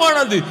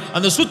 சுத்தமானது.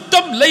 அந்த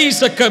சுத்தம்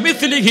லைஸ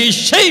கமித்லிஹி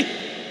ஷை,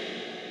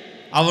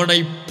 அவனை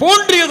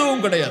போன்று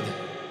எதுவும் கிடையாது.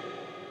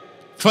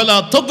 ஃபலா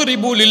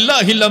தத்ரிபு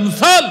லில்லாஹில்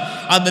அம்சால்,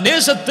 அந்த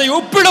நேசத்தை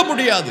ஒப்பிட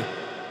முடியாது,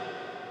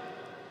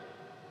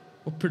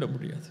 ஒப்பிட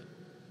முடியாது.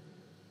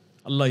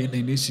 அல்லாஹ்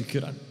என்னை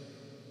நேசிக்கிறான்,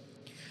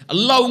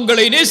 அல்லாஹ்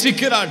உங்களை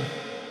நேசிக்கிறான்.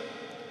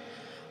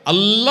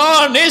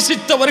 அல்லாஹ்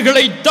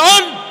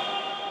நேசித்தவர்களைத்தான்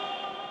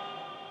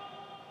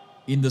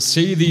இந்த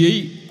செய்தியை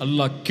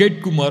அல்லாஹ்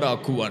கேட்குமாறு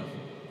ஆக்குவான்.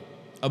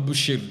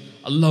 அபுஷிர்,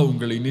 அல்லாஹ்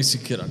உங்களை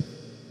நேசிக்கிறான்.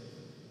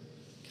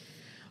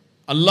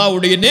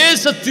 அல்லாஹ்வுடைய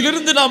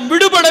நேசத்திலிருந்து நாம்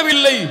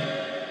விடுபடவில்லை.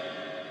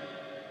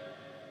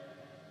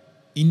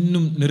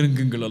 இன்னும்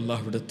நெருங்குங்கள்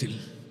அல்லாஹ்விடத்தில்,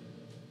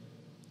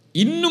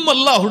 இன்னும்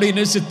அல்லாஹ்வுடைய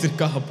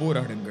நேசத்திற்காக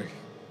போராடுங்கள்.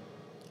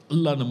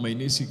 அல்லாஹ் நம்மை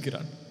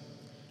நேசிக்கிறான்,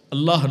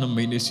 அல்லாஹ்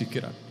நம்மை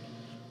நேசிக்கிறான்.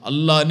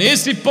 அல்லாஹ்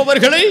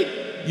நேசிப்பவர்களை,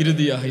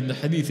 இறுதியாக இந்த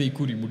ஹதீஸை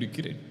கூறி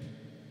முடிக்கிறேன்,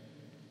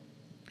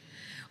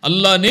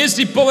 அல்லாஹ்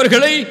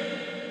நேசிப்பவர்களை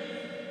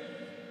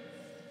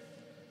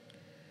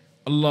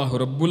அல்லாஹ்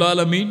ரப்புல்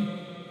ஆலமீன்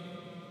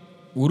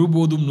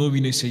ஒருபோதும்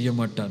நோவினை செய்ய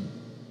மாட்டான்.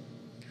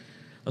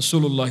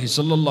 ரசூலுல்லாஹி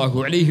ஸல்லல்லாஹு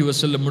அலைஹி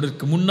வஸல்லம்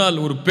முன்னால்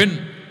ஒரு பெண்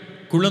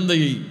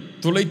குழந்தையை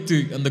தொலைத்து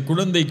அந்த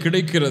குழந்தை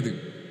கிடைக்கிறது.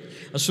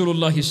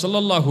 ரசூலுல்லாஹி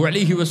ஸல்லல்லாஹு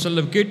அலைஹி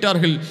வஸல்லம்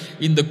கேட்டார்கள்,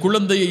 இந்த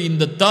குழந்தையை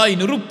இந்த தாய்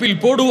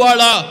நெருப்பில்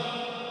போடுவாளா?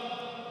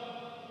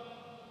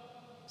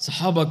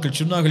 சஹாபாக்கள்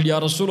சொன்னார்கள், யா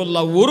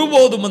ரசூலல்லாஹ்,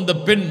 ஒருபோதும் அந்த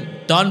பெண்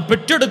தான்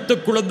பெற்றெடுத்த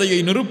குழந்தையை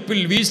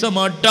நெருப்பில் வீச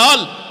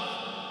மாட்டாள்.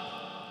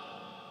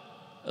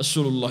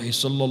 ரசூலுல்லாஹி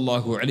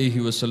ஸல்லல்லாஹு அலைஹி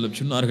வஸல்லம்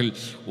சொன்னார்கள்,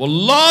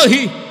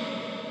 வல்லாஹி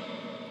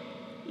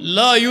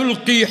லா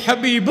யுல்கி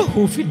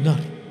ஹபீபஹு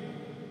ஃபின்னார்.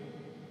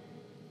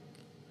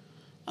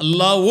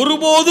 அல்லாஹ்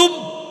ஒருபோதும்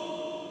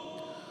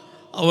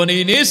அவனை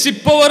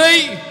நேசிப்பவரை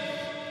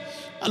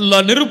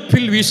அல்லாஹ்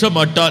நெருப்பில் வீச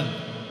மாட்டான்.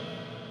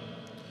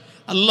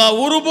 அல்லாஹ்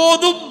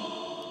ஒருபோதும்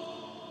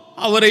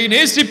அவனை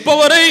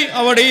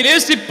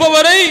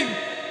நேசிப்பவரை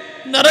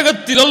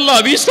நரகத்தில்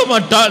அல்லாஹ் வீச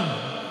மாட்டான்.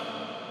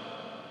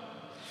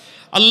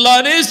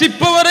 அல்லாஹ்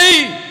நேசிப்பவரை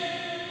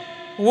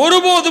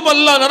ஒருபோதும்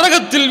அல்லாஹ்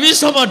நரகத்தில்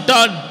வீச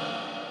மாட்டான்.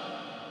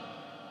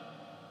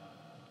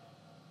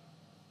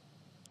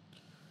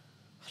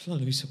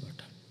 அல்லாஹ் வீச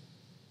மாட்டான்.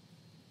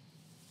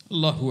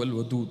 அல்லாஹு அல்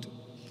வதூத்.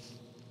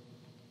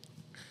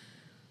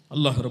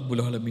 அல்லாஹ்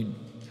ரப்புல் ஆலமீன்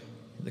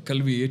இந்த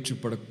கல்வியை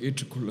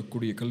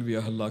ஏற்றுக்கொள்ளக்கூடிய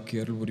கல்வியாக அல்லாஹ்க்கி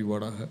அருள்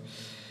புரிவானாக.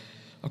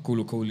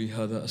 அகூலு கௌலி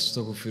ஹாதா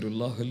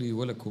அஸ்தக்ஃபிருல்லாஹ் லி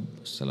வ லக்கும்.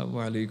 அஸ்ஸலாமு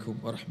அலைக்கும்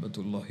வ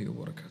ரஹ்மத்துல்லாஹி வ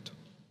பரகாத்துஹு.